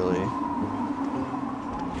don't really.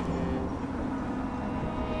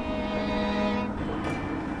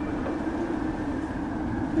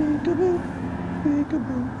 Peekaboo,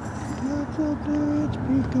 peekaboo. Lots of birds,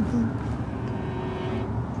 peekaboo.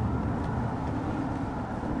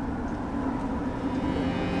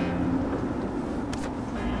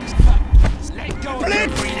 Let go of Blitz! the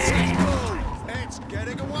princess. It's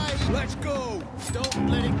getting away! Let's go! Don't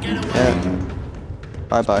let it get away! Yeah.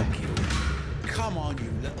 Bye-bye. Come on, you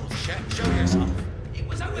little shit. Show yourself. It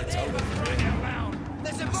was over there for crying out loud.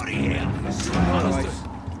 There's a body here. Alright.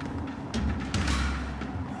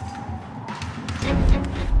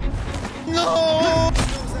 No!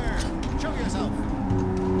 Who's there? Show yourself.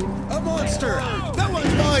 A monster! That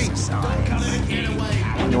one's mine! Don't let it get away!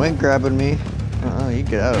 You ain't grabbing me. You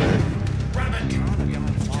get out of there.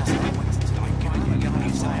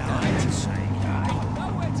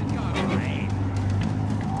 Nowhere to go.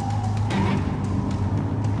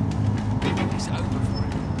 It's over for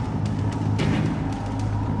him.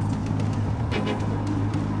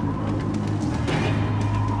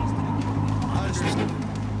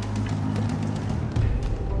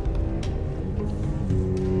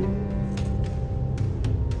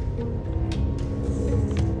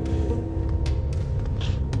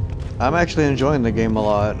 I'm actually enjoying the game a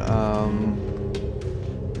lot.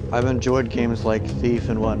 I've enjoyed games like Thief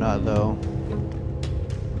and whatnot, though.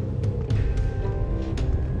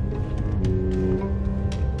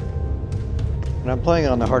 And I'm playing it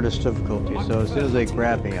on the hardest difficulty, so as soon as they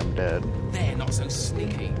grab me, I'm dead. They're not so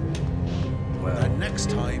sneaky. Well, the next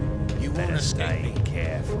time, you won't escape me.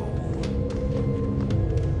 Careful.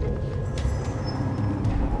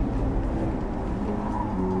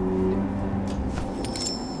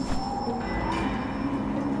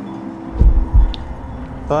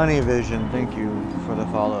 Funny Vision, thank you for the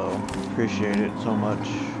follow. Appreciate it so much.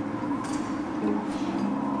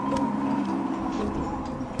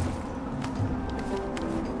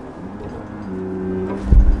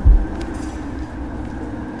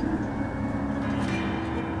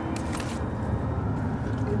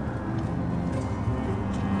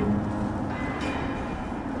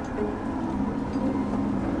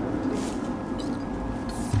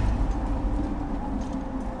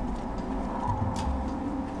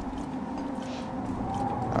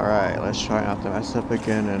 Alright, let's try not to mess up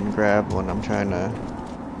again and grab when I'm trying to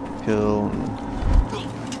kill.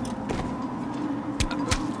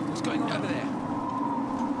 What's going on over there?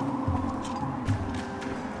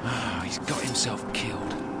 Oh, he's got himself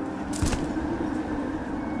killed.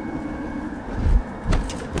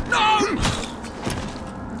 No!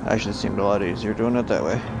 Actually, it seemed a lot easier doing it that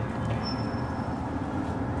way.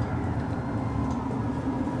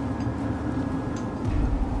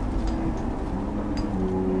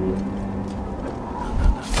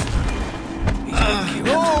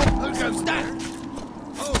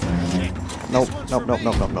 Nope, nope, nope,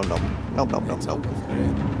 nope, nope, nope, nope, nope, nope, nope, nope.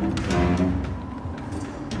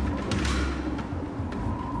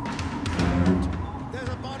 There's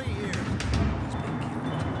a body here.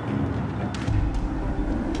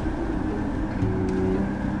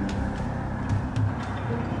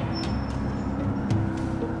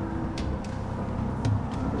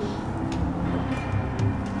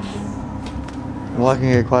 I'm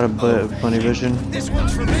looking at quite a bit of Funny Vision. This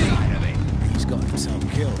one's for me. He's got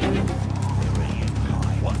himself killed.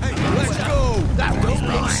 Hey, let's go! That was the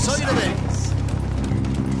inside of it!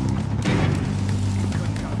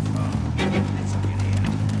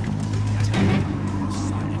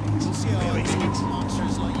 We'll see how it is.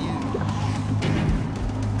 Monsters like you.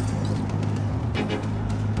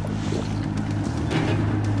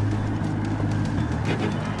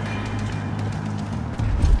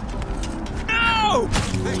 No!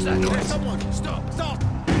 Hey, What's that noise? someone! Stop! Stop!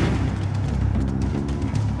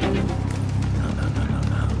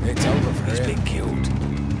 It's over for He's him. been killed.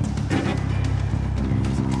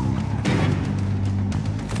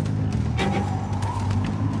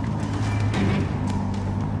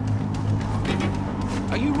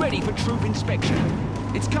 Are you ready for troop inspection?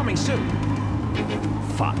 It's coming soon.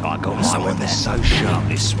 Fuck, I got my weapon so sharp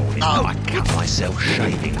this morning that I cut myself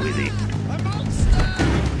shaving with it.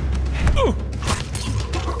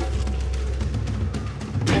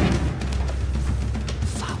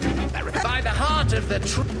 By the heart of the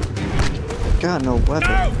troop. God, no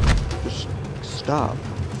weapon. Just stop.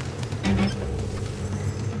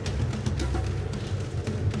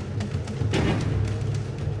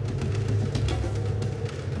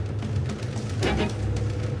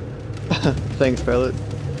 Thanks, Pellet.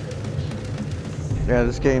 Yeah,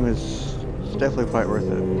 this game is definitely quite worth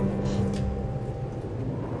it.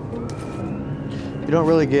 You don't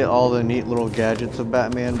really get all the neat little gadgets of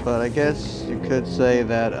Batman, but I guess you could say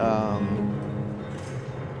that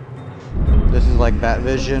this is like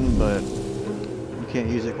Batvision, but you can't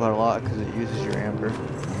use it quite a lot because it uses your amber.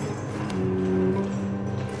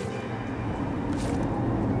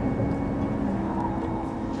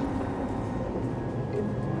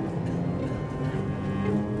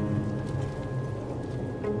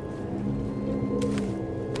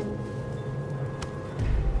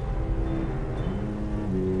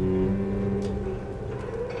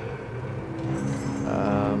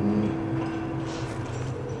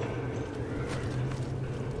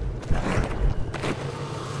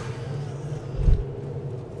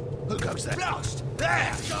 Who goes there? Blast!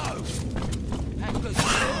 There! Go!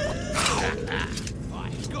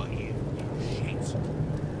 Right, he's got you. Shit.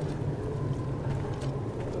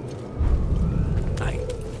 Hey,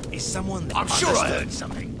 is someone there? I'm sure I heard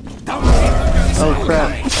something. Oh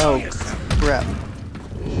crap, oh crap.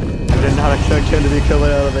 I did not expect him to be coming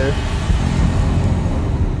out of there.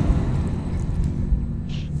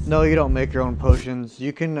 No, you don't make your own potions.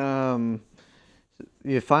 You can,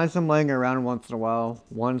 you find some laying around once in a while.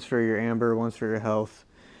 One's for your amber, one's for your health.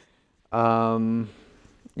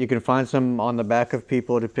 You can find some on the back of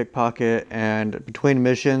people to pickpocket, and between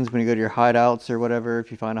missions, when you go to your hideouts or whatever, if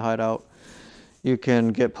you find a hideout, you can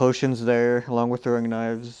get potions there along with throwing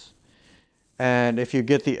knives. And if you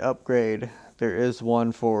get the upgrade, there is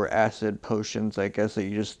one for acid potions, I guess, that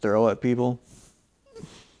you just throw at people.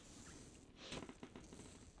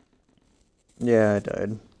 Yeah, I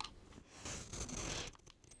died.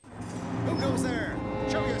 Who goes there?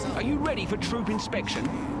 Show yourself. Are you ready for troop inspection?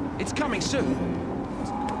 It's coming soon.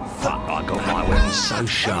 Fuck, I got my weapon so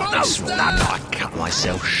sharp this morning I cut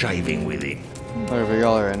myself shaving with it. Whatever,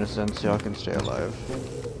 y'all are innocent, so y'all can stay alive.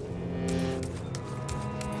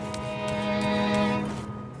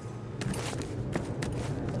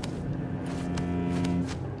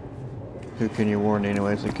 Who can you warn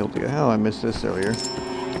anyways that killed you? Oh, I missed this earlier.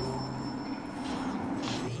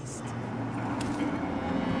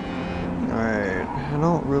 Alright, I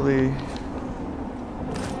don't really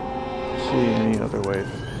see any other way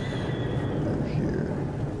through here.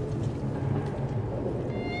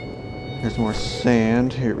 There's more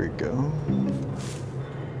sand, here we go.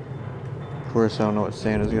 Of course, I don't know what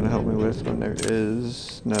sand is going to help me with when there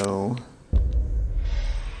is no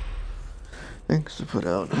things to put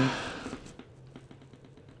out.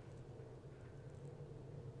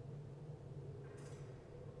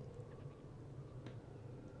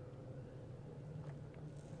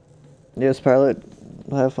 Yes, pilot.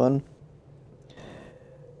 Have fun.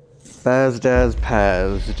 Baz Daz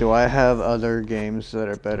Paz. Do I have other games that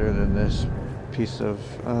are better than this piece of...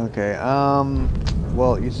 Okay,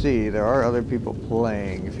 well, you see, there are other people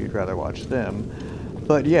playing if you'd rather watch them.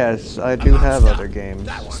 But yes, I do have other games.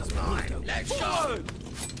 That one's mine. Let's go.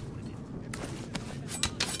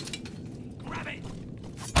 Grab it.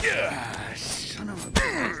 Yeah, son of a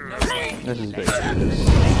bitch. This is basically just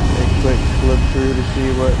a quick flip through to see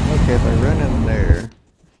what... Okay, if I run in there,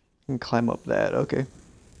 I can climb up that. Okay.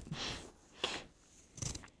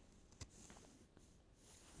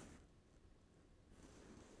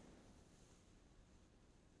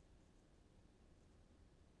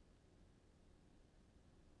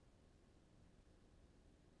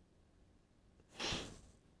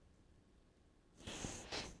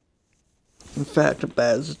 In fact,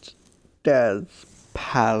 Baz Daz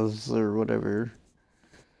Paz or whatever.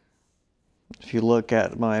 If you look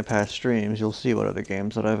at my past streams, you'll see what other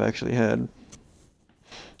games that I've actually had.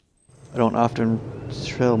 I don't often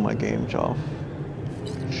show my games off.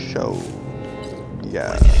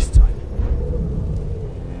 Yeah.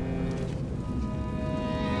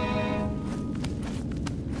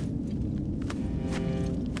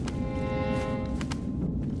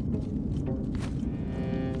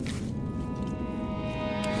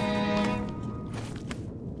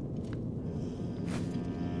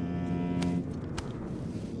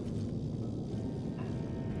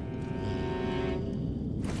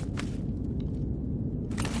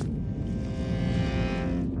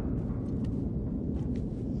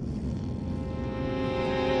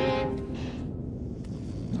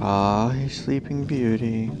 Ah, he's Sleeping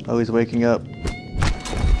Beauty. Oh, he's waking up.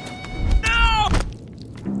 No!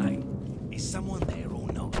 Hey, is someone there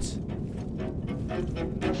or not?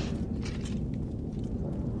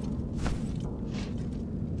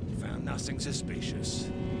 Found nothing suspicious.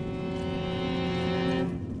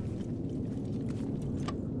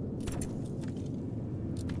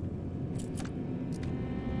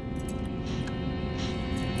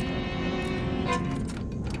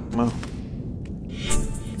 Well.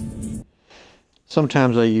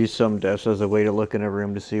 Sometimes I use some deaths as a way to look in a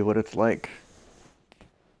room to see what it's like.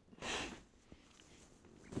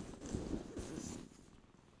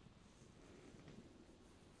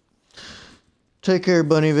 Take care,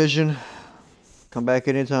 Bunny Vision. Come back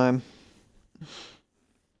anytime.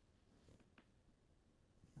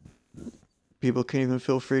 People can even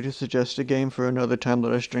feel free to suggest a game for another time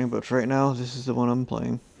that I stream, but for right now, this is the one I'm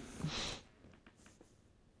playing.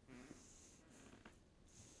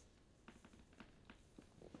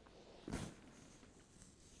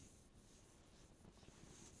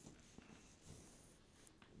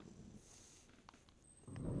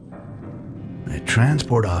 The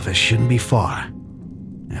transport office shouldn't be far.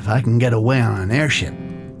 If I can get away on an airship,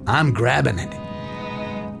 I'm grabbing it.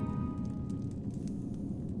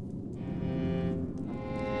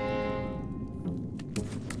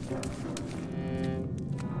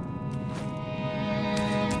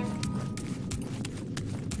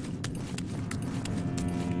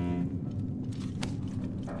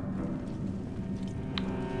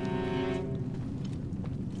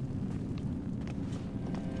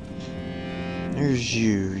 There's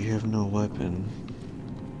you. You have no weapon.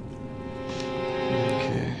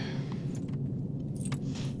 Okay.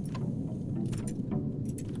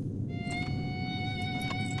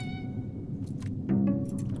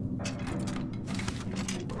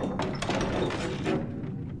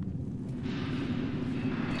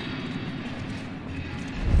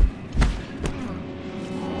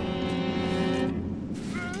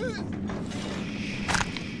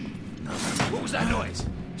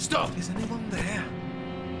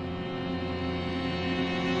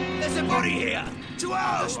 There's a body here! To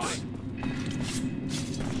ours!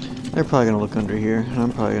 They're probably gonna look under here, and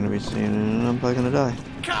I'm probably gonna be seeing it, and I'm probably gonna die.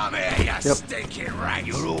 Come here, you stinking rat!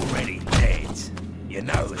 You're already dead. You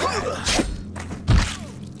know that.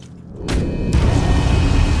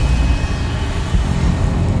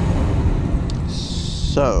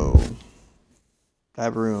 So,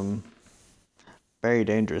 that room, very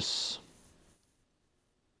dangerous.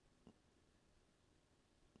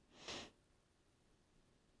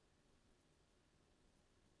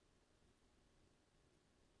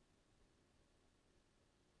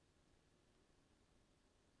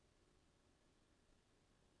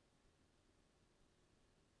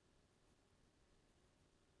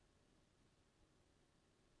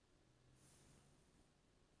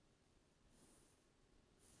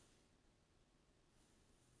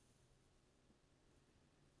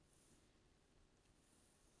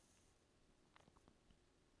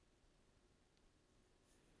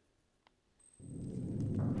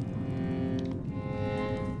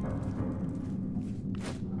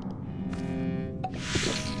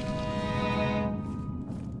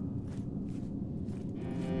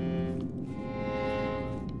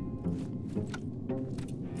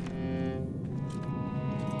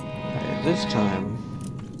 This time,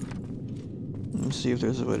 let's see if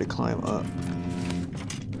there's a way to climb up.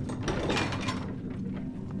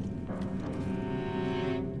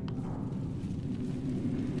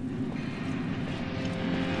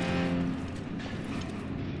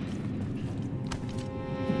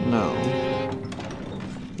 No,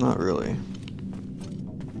 not really.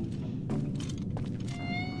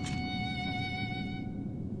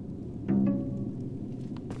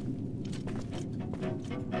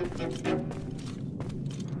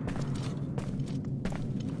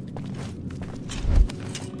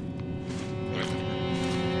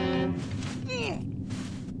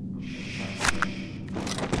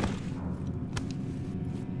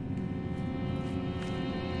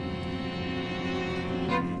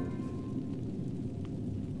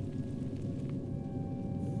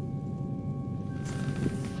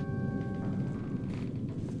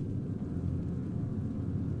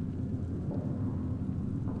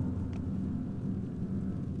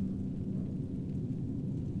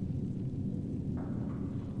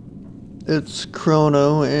 It's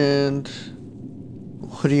Chrono, and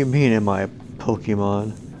what do you mean, am I a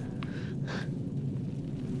Pokemon?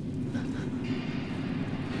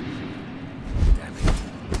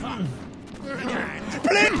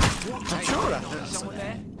 Someone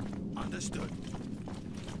there? Understood.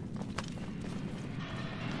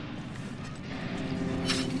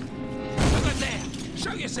 Look there!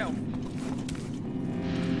 Show yourself!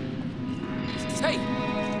 Hey!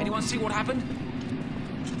 Anyone see what happened?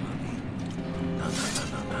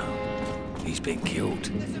 No. He's been killed.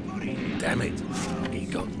 Damn it. He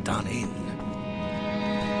got done in.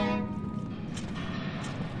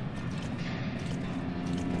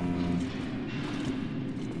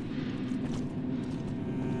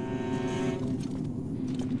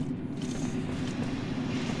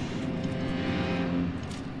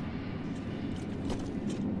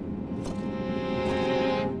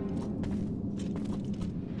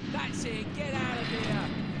 That's it! Get out of here!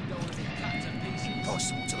 Don't want to be cut to pieces.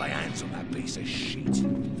 Impossible to lay hands on that piece of shit.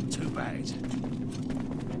 Too bad.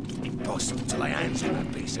 Impossible to lay hands on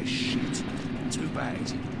that piece of shit. Too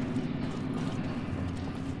bad.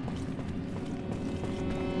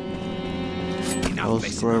 I was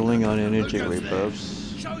scrolling on energy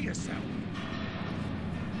rebuffs. Show yourself.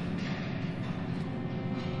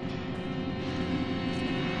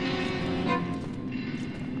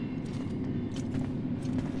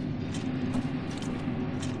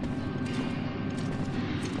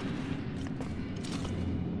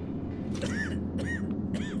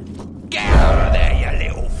 Get out of there, you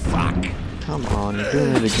little fuck! Come on, you're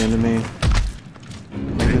doing it again to me.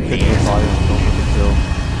 Make it pick the body and don't make it kill.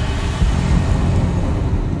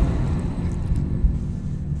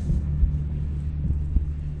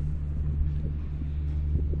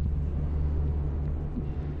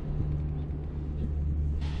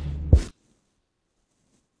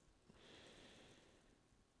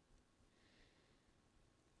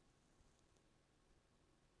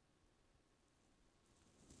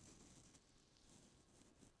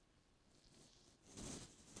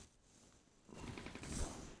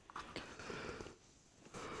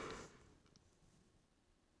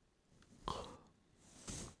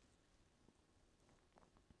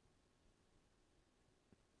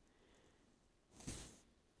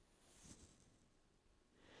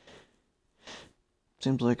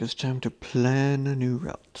 Seems like it's time to plan a new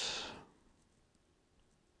route.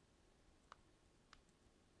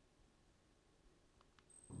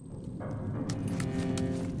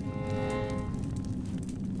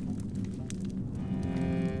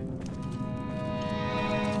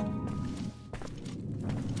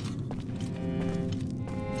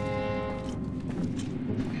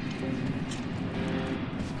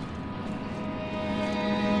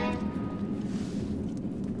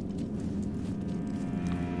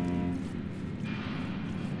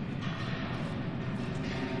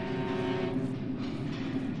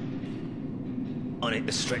 On it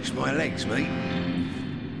to stretch my legs, mate.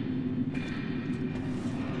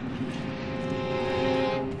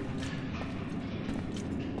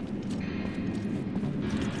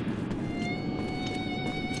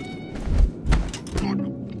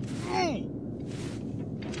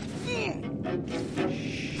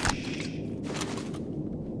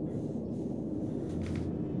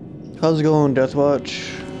 How's it going, Deathwatch?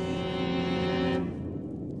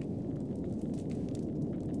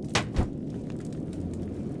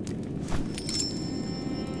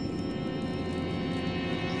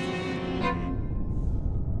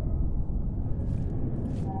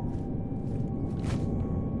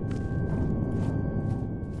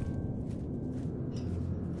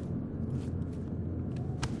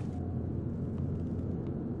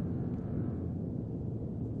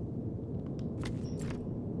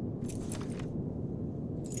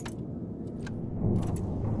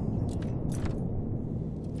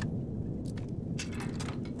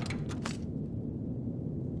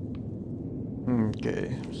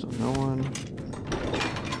 Okay, so no one.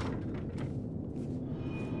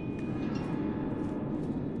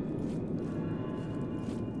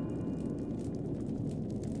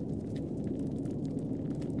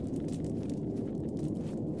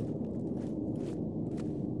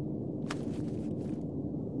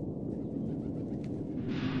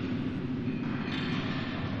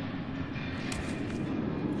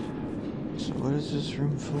 So what is this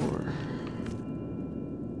room for?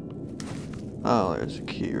 Oh, there's a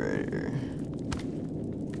key right here.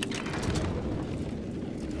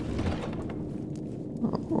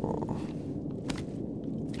 Oh.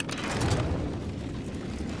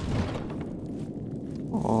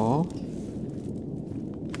 Oh.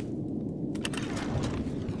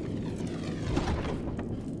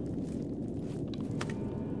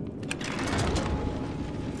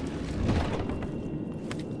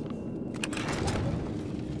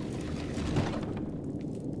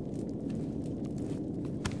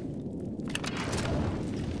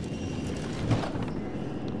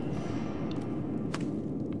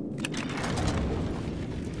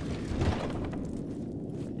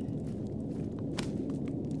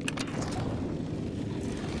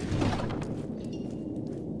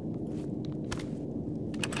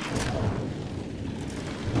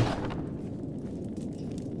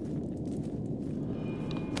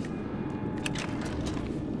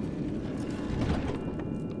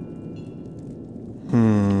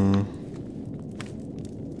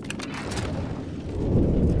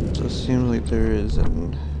 So it seems like there is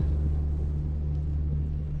an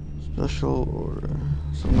special order.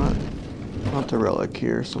 So not the relic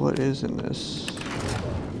here. So what is in this?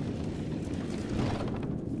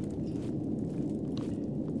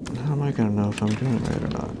 How am I gonna know if I'm doing it right or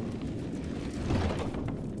not?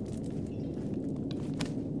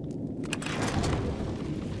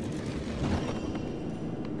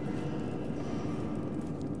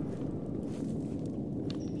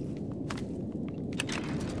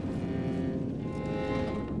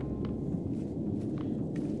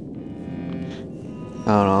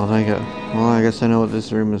 I don't know, well, I guess I know what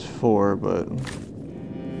this room is for, but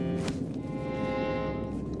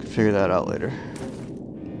could figure that out later.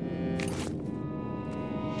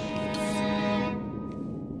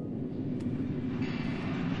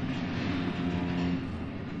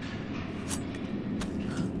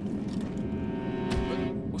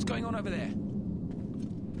 What's going on over there?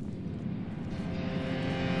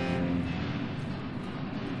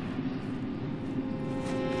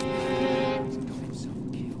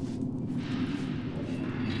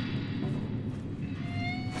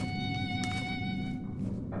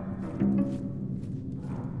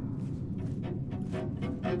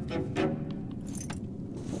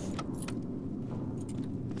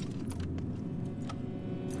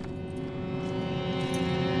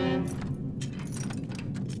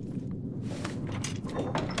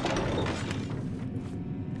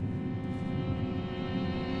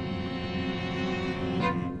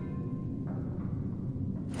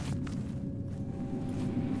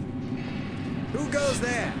 Who goes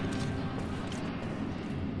there?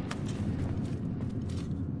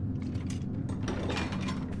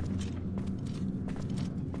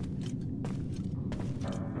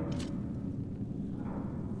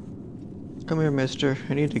 Come here, mister.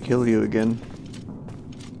 I need to kill you again.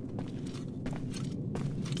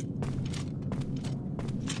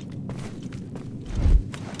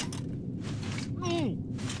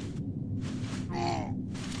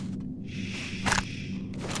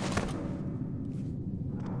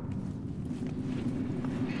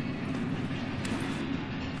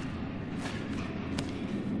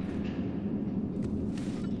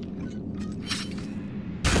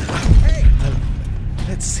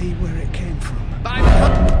 Let's see where it came from. By the...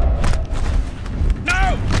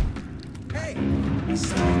 No! Hey!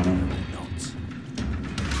 He's not.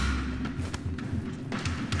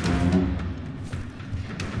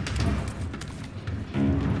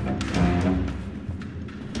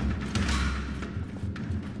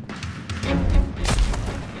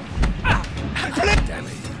 Damn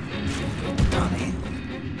it. Done it.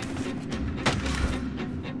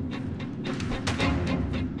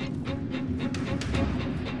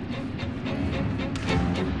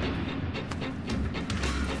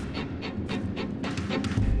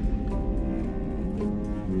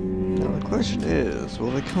 Now the question is,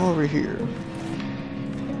 will they come over here?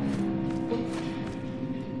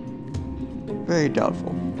 Very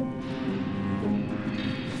doubtful.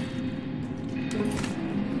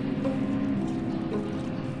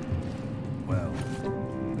 Well,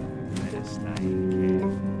 better stay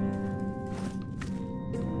careful.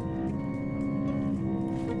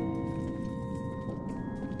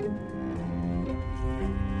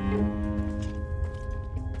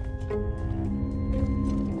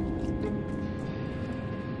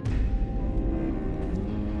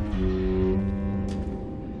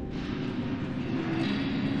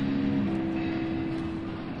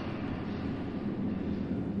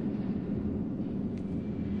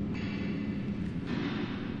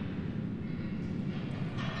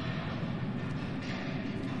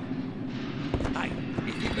 Hey,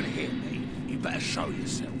 if you're gonna hit me, you better show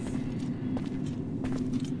yourself.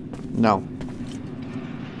 No.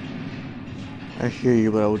 I hear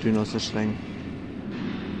you, but I will do no such thing.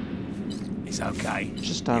 It's okay. It's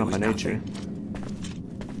just not It in my was nature. nothing.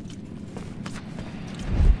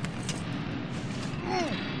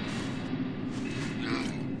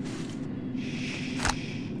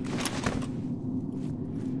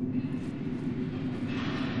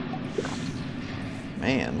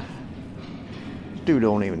 Man. This dude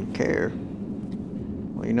don't even care.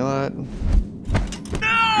 Well, you know what?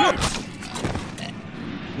 No!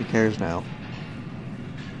 He cares now.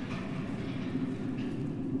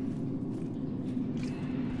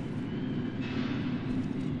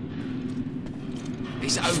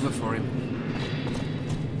 It's over for him.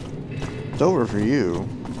 It's over for you.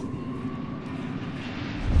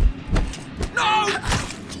 No!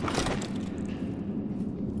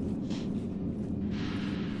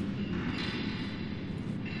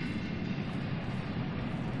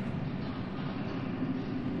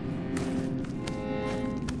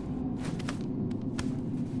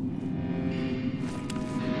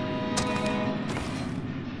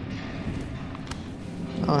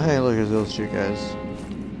 Oh, hey, look at those two guys.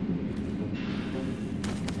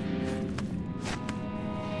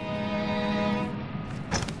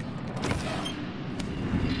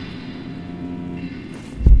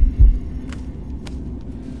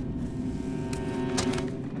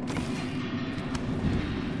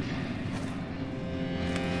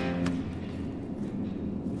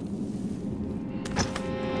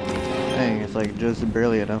 Dang, it's like just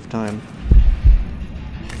barely enough time.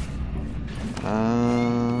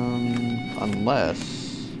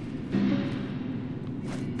 Unless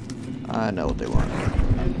I know what they want.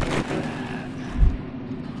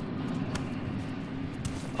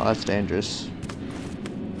 Oh, that's dangerous.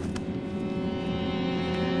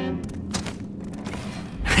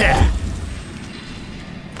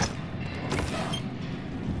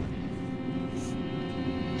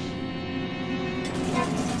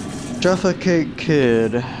 Jaffa Cake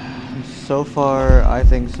Kid. So far, I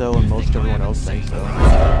think so, and most everyone else thinks so.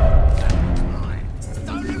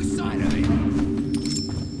 Don't lose sight of it.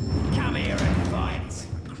 Come here and fight.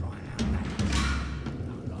 Crying out loud. I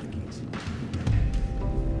don't like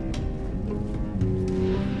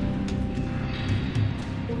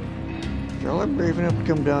it. Y'all are brave enough to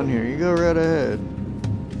come down here. You go right ahead.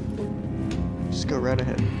 Just go right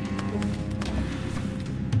ahead.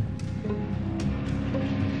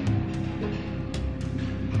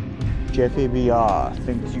 Jeffy BR,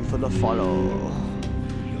 thank you for the follow.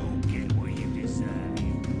 You'll get what you deserve,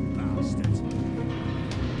 you bastard.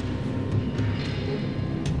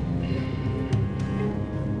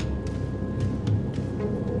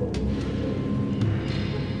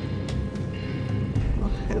 Oh,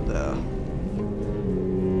 hey there.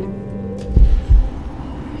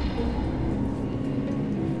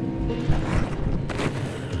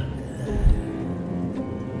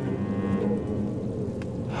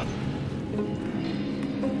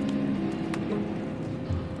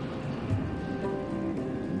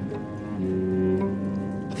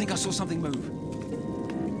 I think I saw something move.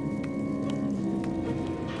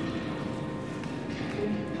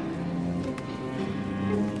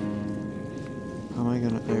 How am I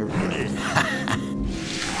gonna... There we go.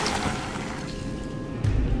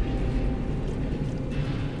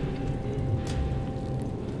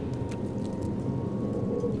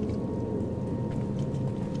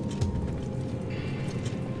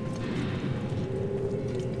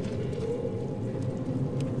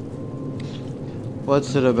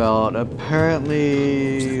 What's it about?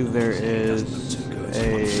 Apparently there is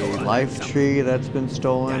a life tree that's been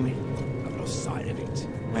stolen.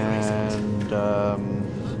 And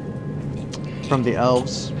from the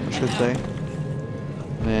elves, I should say.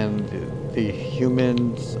 And the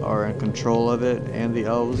humans are in control of it, and the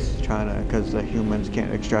elves trying to, because the humans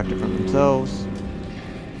can't extract it from themselves.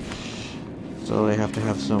 So they have to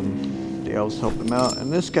have the elves help them out.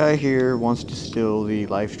 And this guy here wants to steal the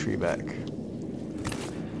life tree back.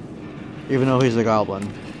 Even though he's a goblin.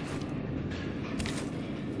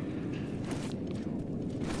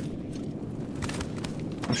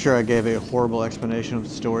 I'm sure I gave a horrible explanation of the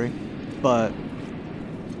story, but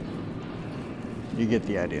you get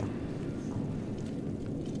the idea.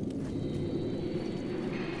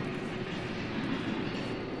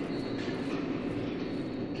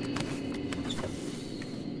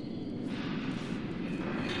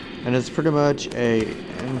 And it's pretty much a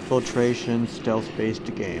infiltration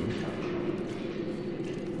stealth-based game.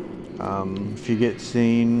 If you get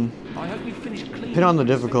seen, depending on the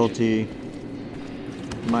difficulty,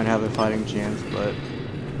 you might have a fighting chance, but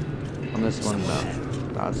on this one,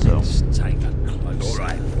 not so. Let's take a close. All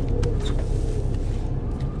right.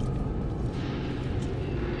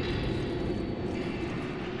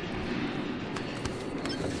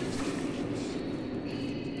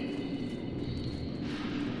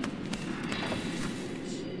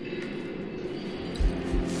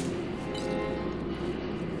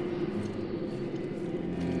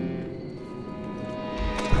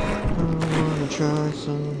 Try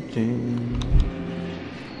something.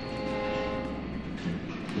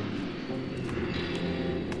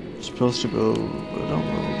 Supposed to go, but I don't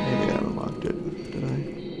know. Maybe I unlocked it. Did I?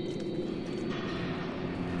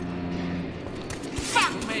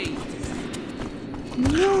 Fuck me!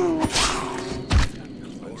 No!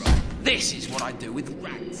 This is what I do with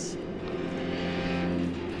rats.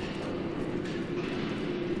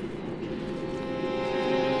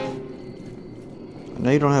 I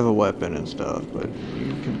know you don't have a weapon and stuff, but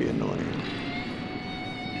you can be annoying.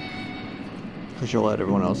 Because you'll let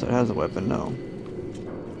everyone else that has a weapon know.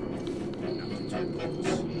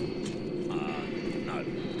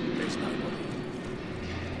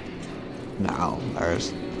 No,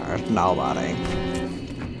 there's nobody. No, there's nobody.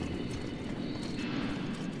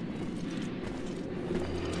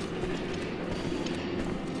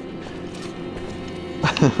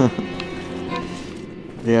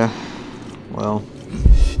 Yeah, well.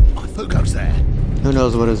 Who goes there? Who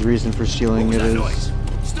knows what his reason for stealing it is. Noise?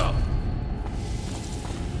 Stop!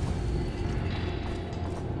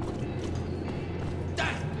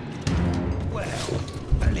 Well,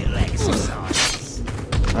 a little exercise.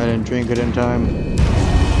 I didn't drink it in time.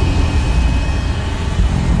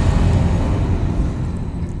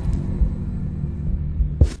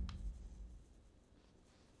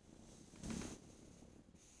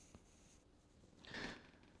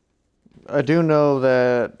 I do know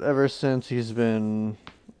that ever since he's been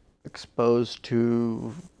exposed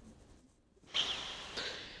to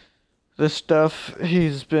this stuff,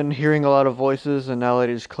 he's been hearing a lot of voices, and now that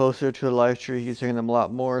he's closer to the life tree, he's hearing them a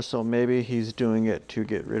lot more, so maybe he's doing it to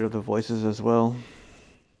get rid of the voices as well.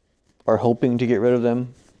 Or hoping to get rid of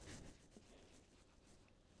them.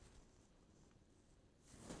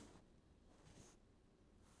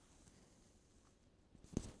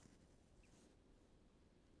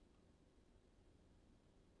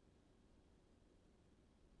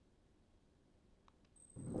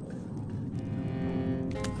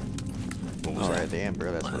 Alright, the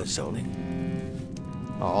Amber, that's what it's called.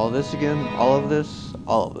 All this again? All of this?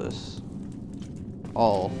 All of this.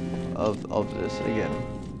 All of this again.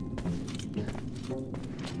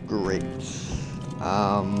 Great.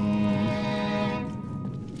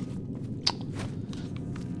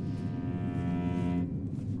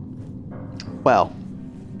 Well.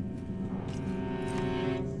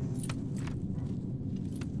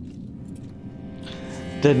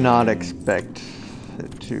 Did not expect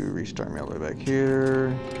it to restart me all the way back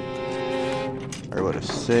here. I would have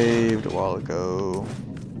saved a while ago.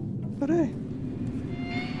 But hey.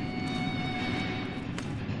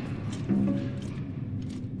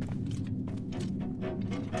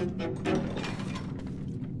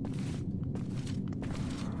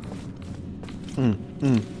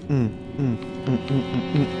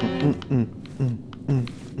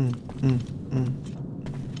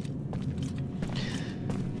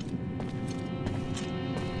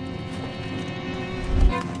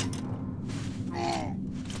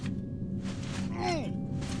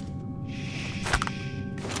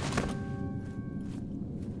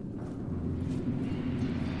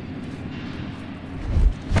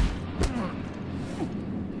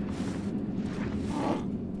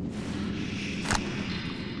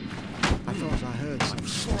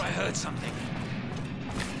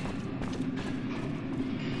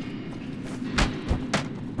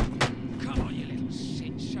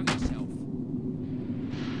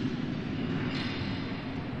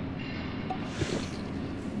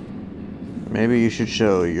 Maybe you should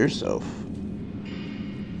show yourself.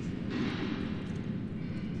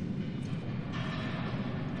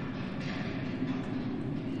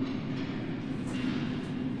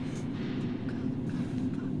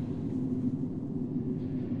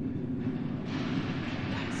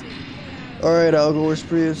 Alright, Algor's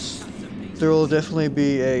Prius. There will definitely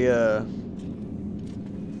be a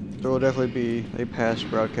past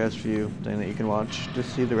broadcast view thing that you can watch to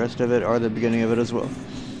see the rest of it, or the beginning of it as well.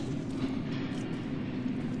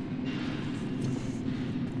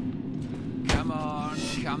 Come on,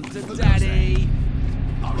 come to Daddy.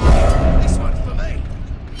 This one's for me.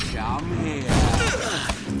 Come here.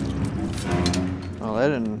 Oh, that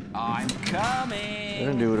didn't I'm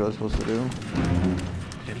do what I was supposed to do.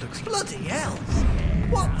 It looks bloody hell.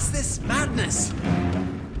 What's this madness?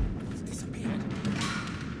 It's disappeared.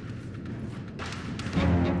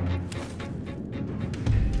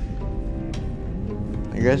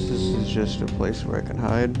 I guess this is just a place where I can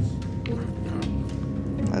hide.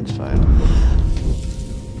 That's fine.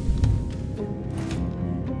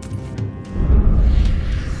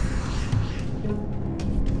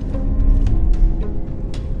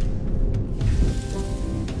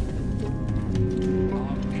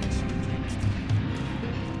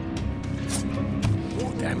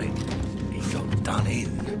 Oh, damn it. He got done in.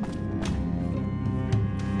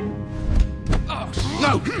 Oh,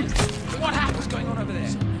 no! What happen's going on over there?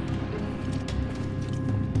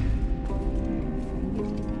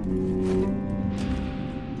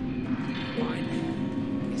 Fine.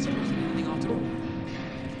 Guess it wasn't anything after all.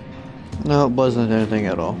 No, it wasn't anything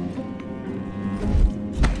at all.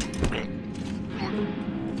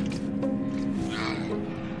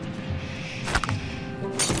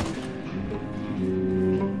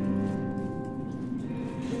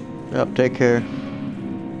 Yep, take care.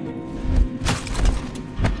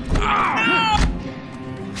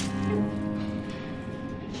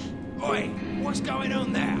 Oi, what's going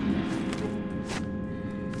on there?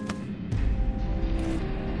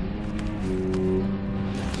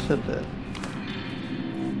 Said that.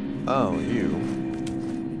 Oh, you.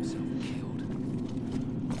 Himself killed.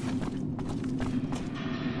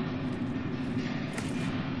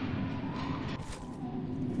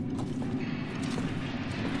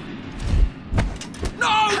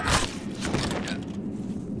 No!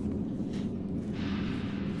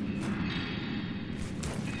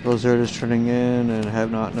 Those are just turning in and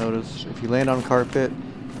have not noticed. If you land on carpet,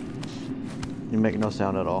 you make no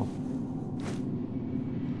sound at all.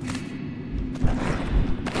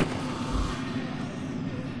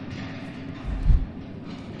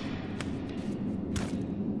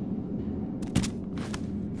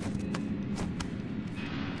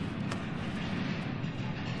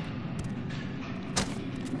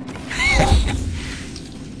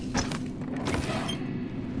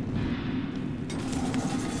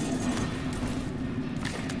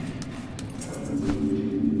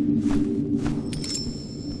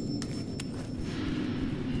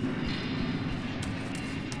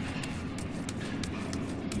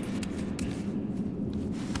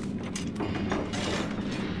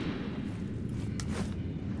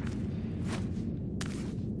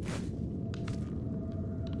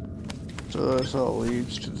 So this all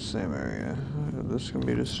leads to the same area. This can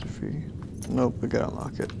be just free. Nope, we gotta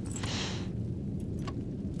unlock it.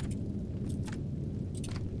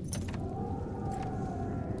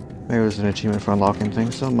 Maybe there's an achievement for unlocking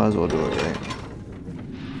things, so might as well do it right.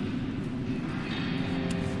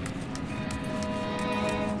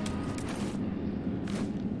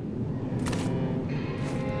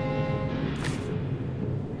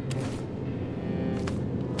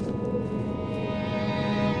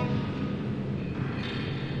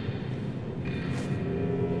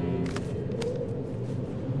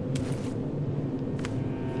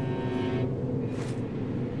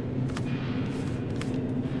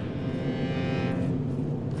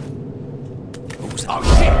 Oh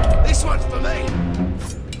shit! This one's for me!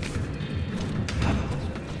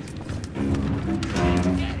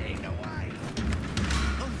 Getting away!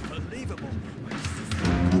 Unbelievable! Where does this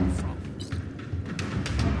thing come from?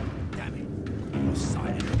 Damn it! I lost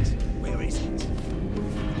sight of it. Where is it?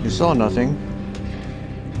 You saw nothing.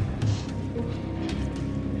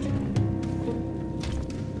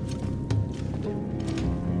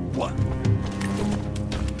 What?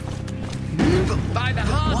 By the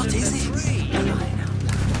heart What of is the it? tree. I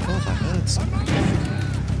thought I heard something.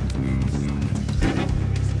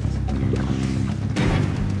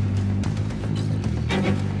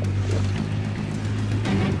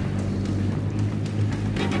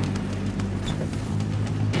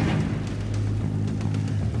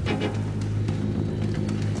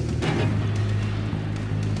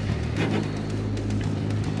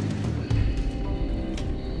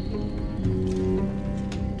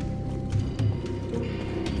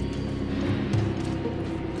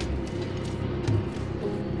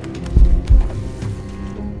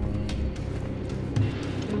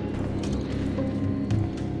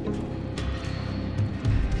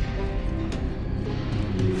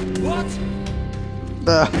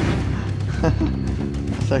 That's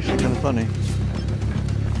actually kind of funny.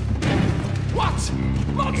 What?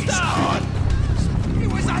 Monster! It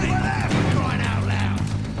was over there for crying out loud!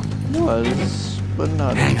 Was, but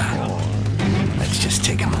not anymore. Let's just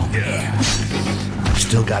take a moment here. I've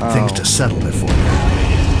still got things to settle before that.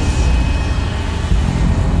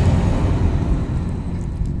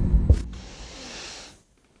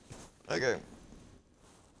 Okay.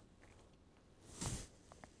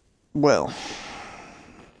 Well.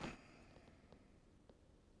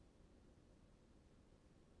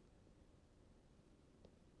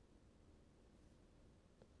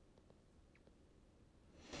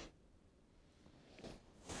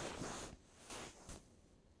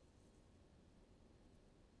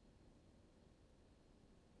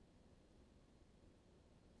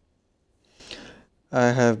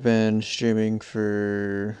 I have been streaming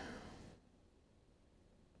for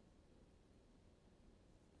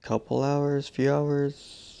a couple hours, few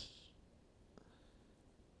hours,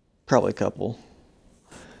 probably a couple.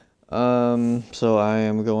 So I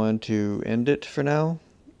am going to end it for now.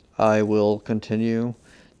 I will continue.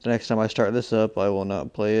 The next time I start this up, I will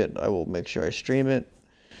not play it. I will make sure I stream it.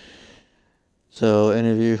 So any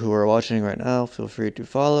of you who are watching right now, feel free to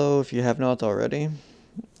follow if you have not already.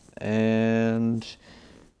 And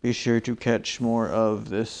be sure to catch more of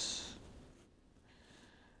this.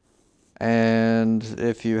 And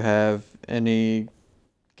if you have any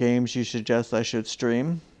games you suggest I should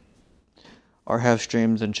stream, or have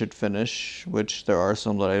streamed and should finish, which there are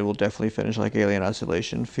some that I will definitely finish, like Alien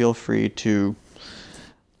Isolation, feel free to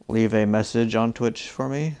leave a message on Twitch for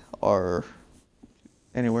me, or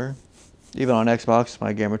anywhere. Even on Xbox,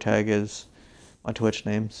 my gamer tag is my Twitch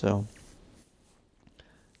name, so.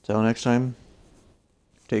 Till next time,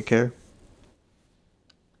 take care.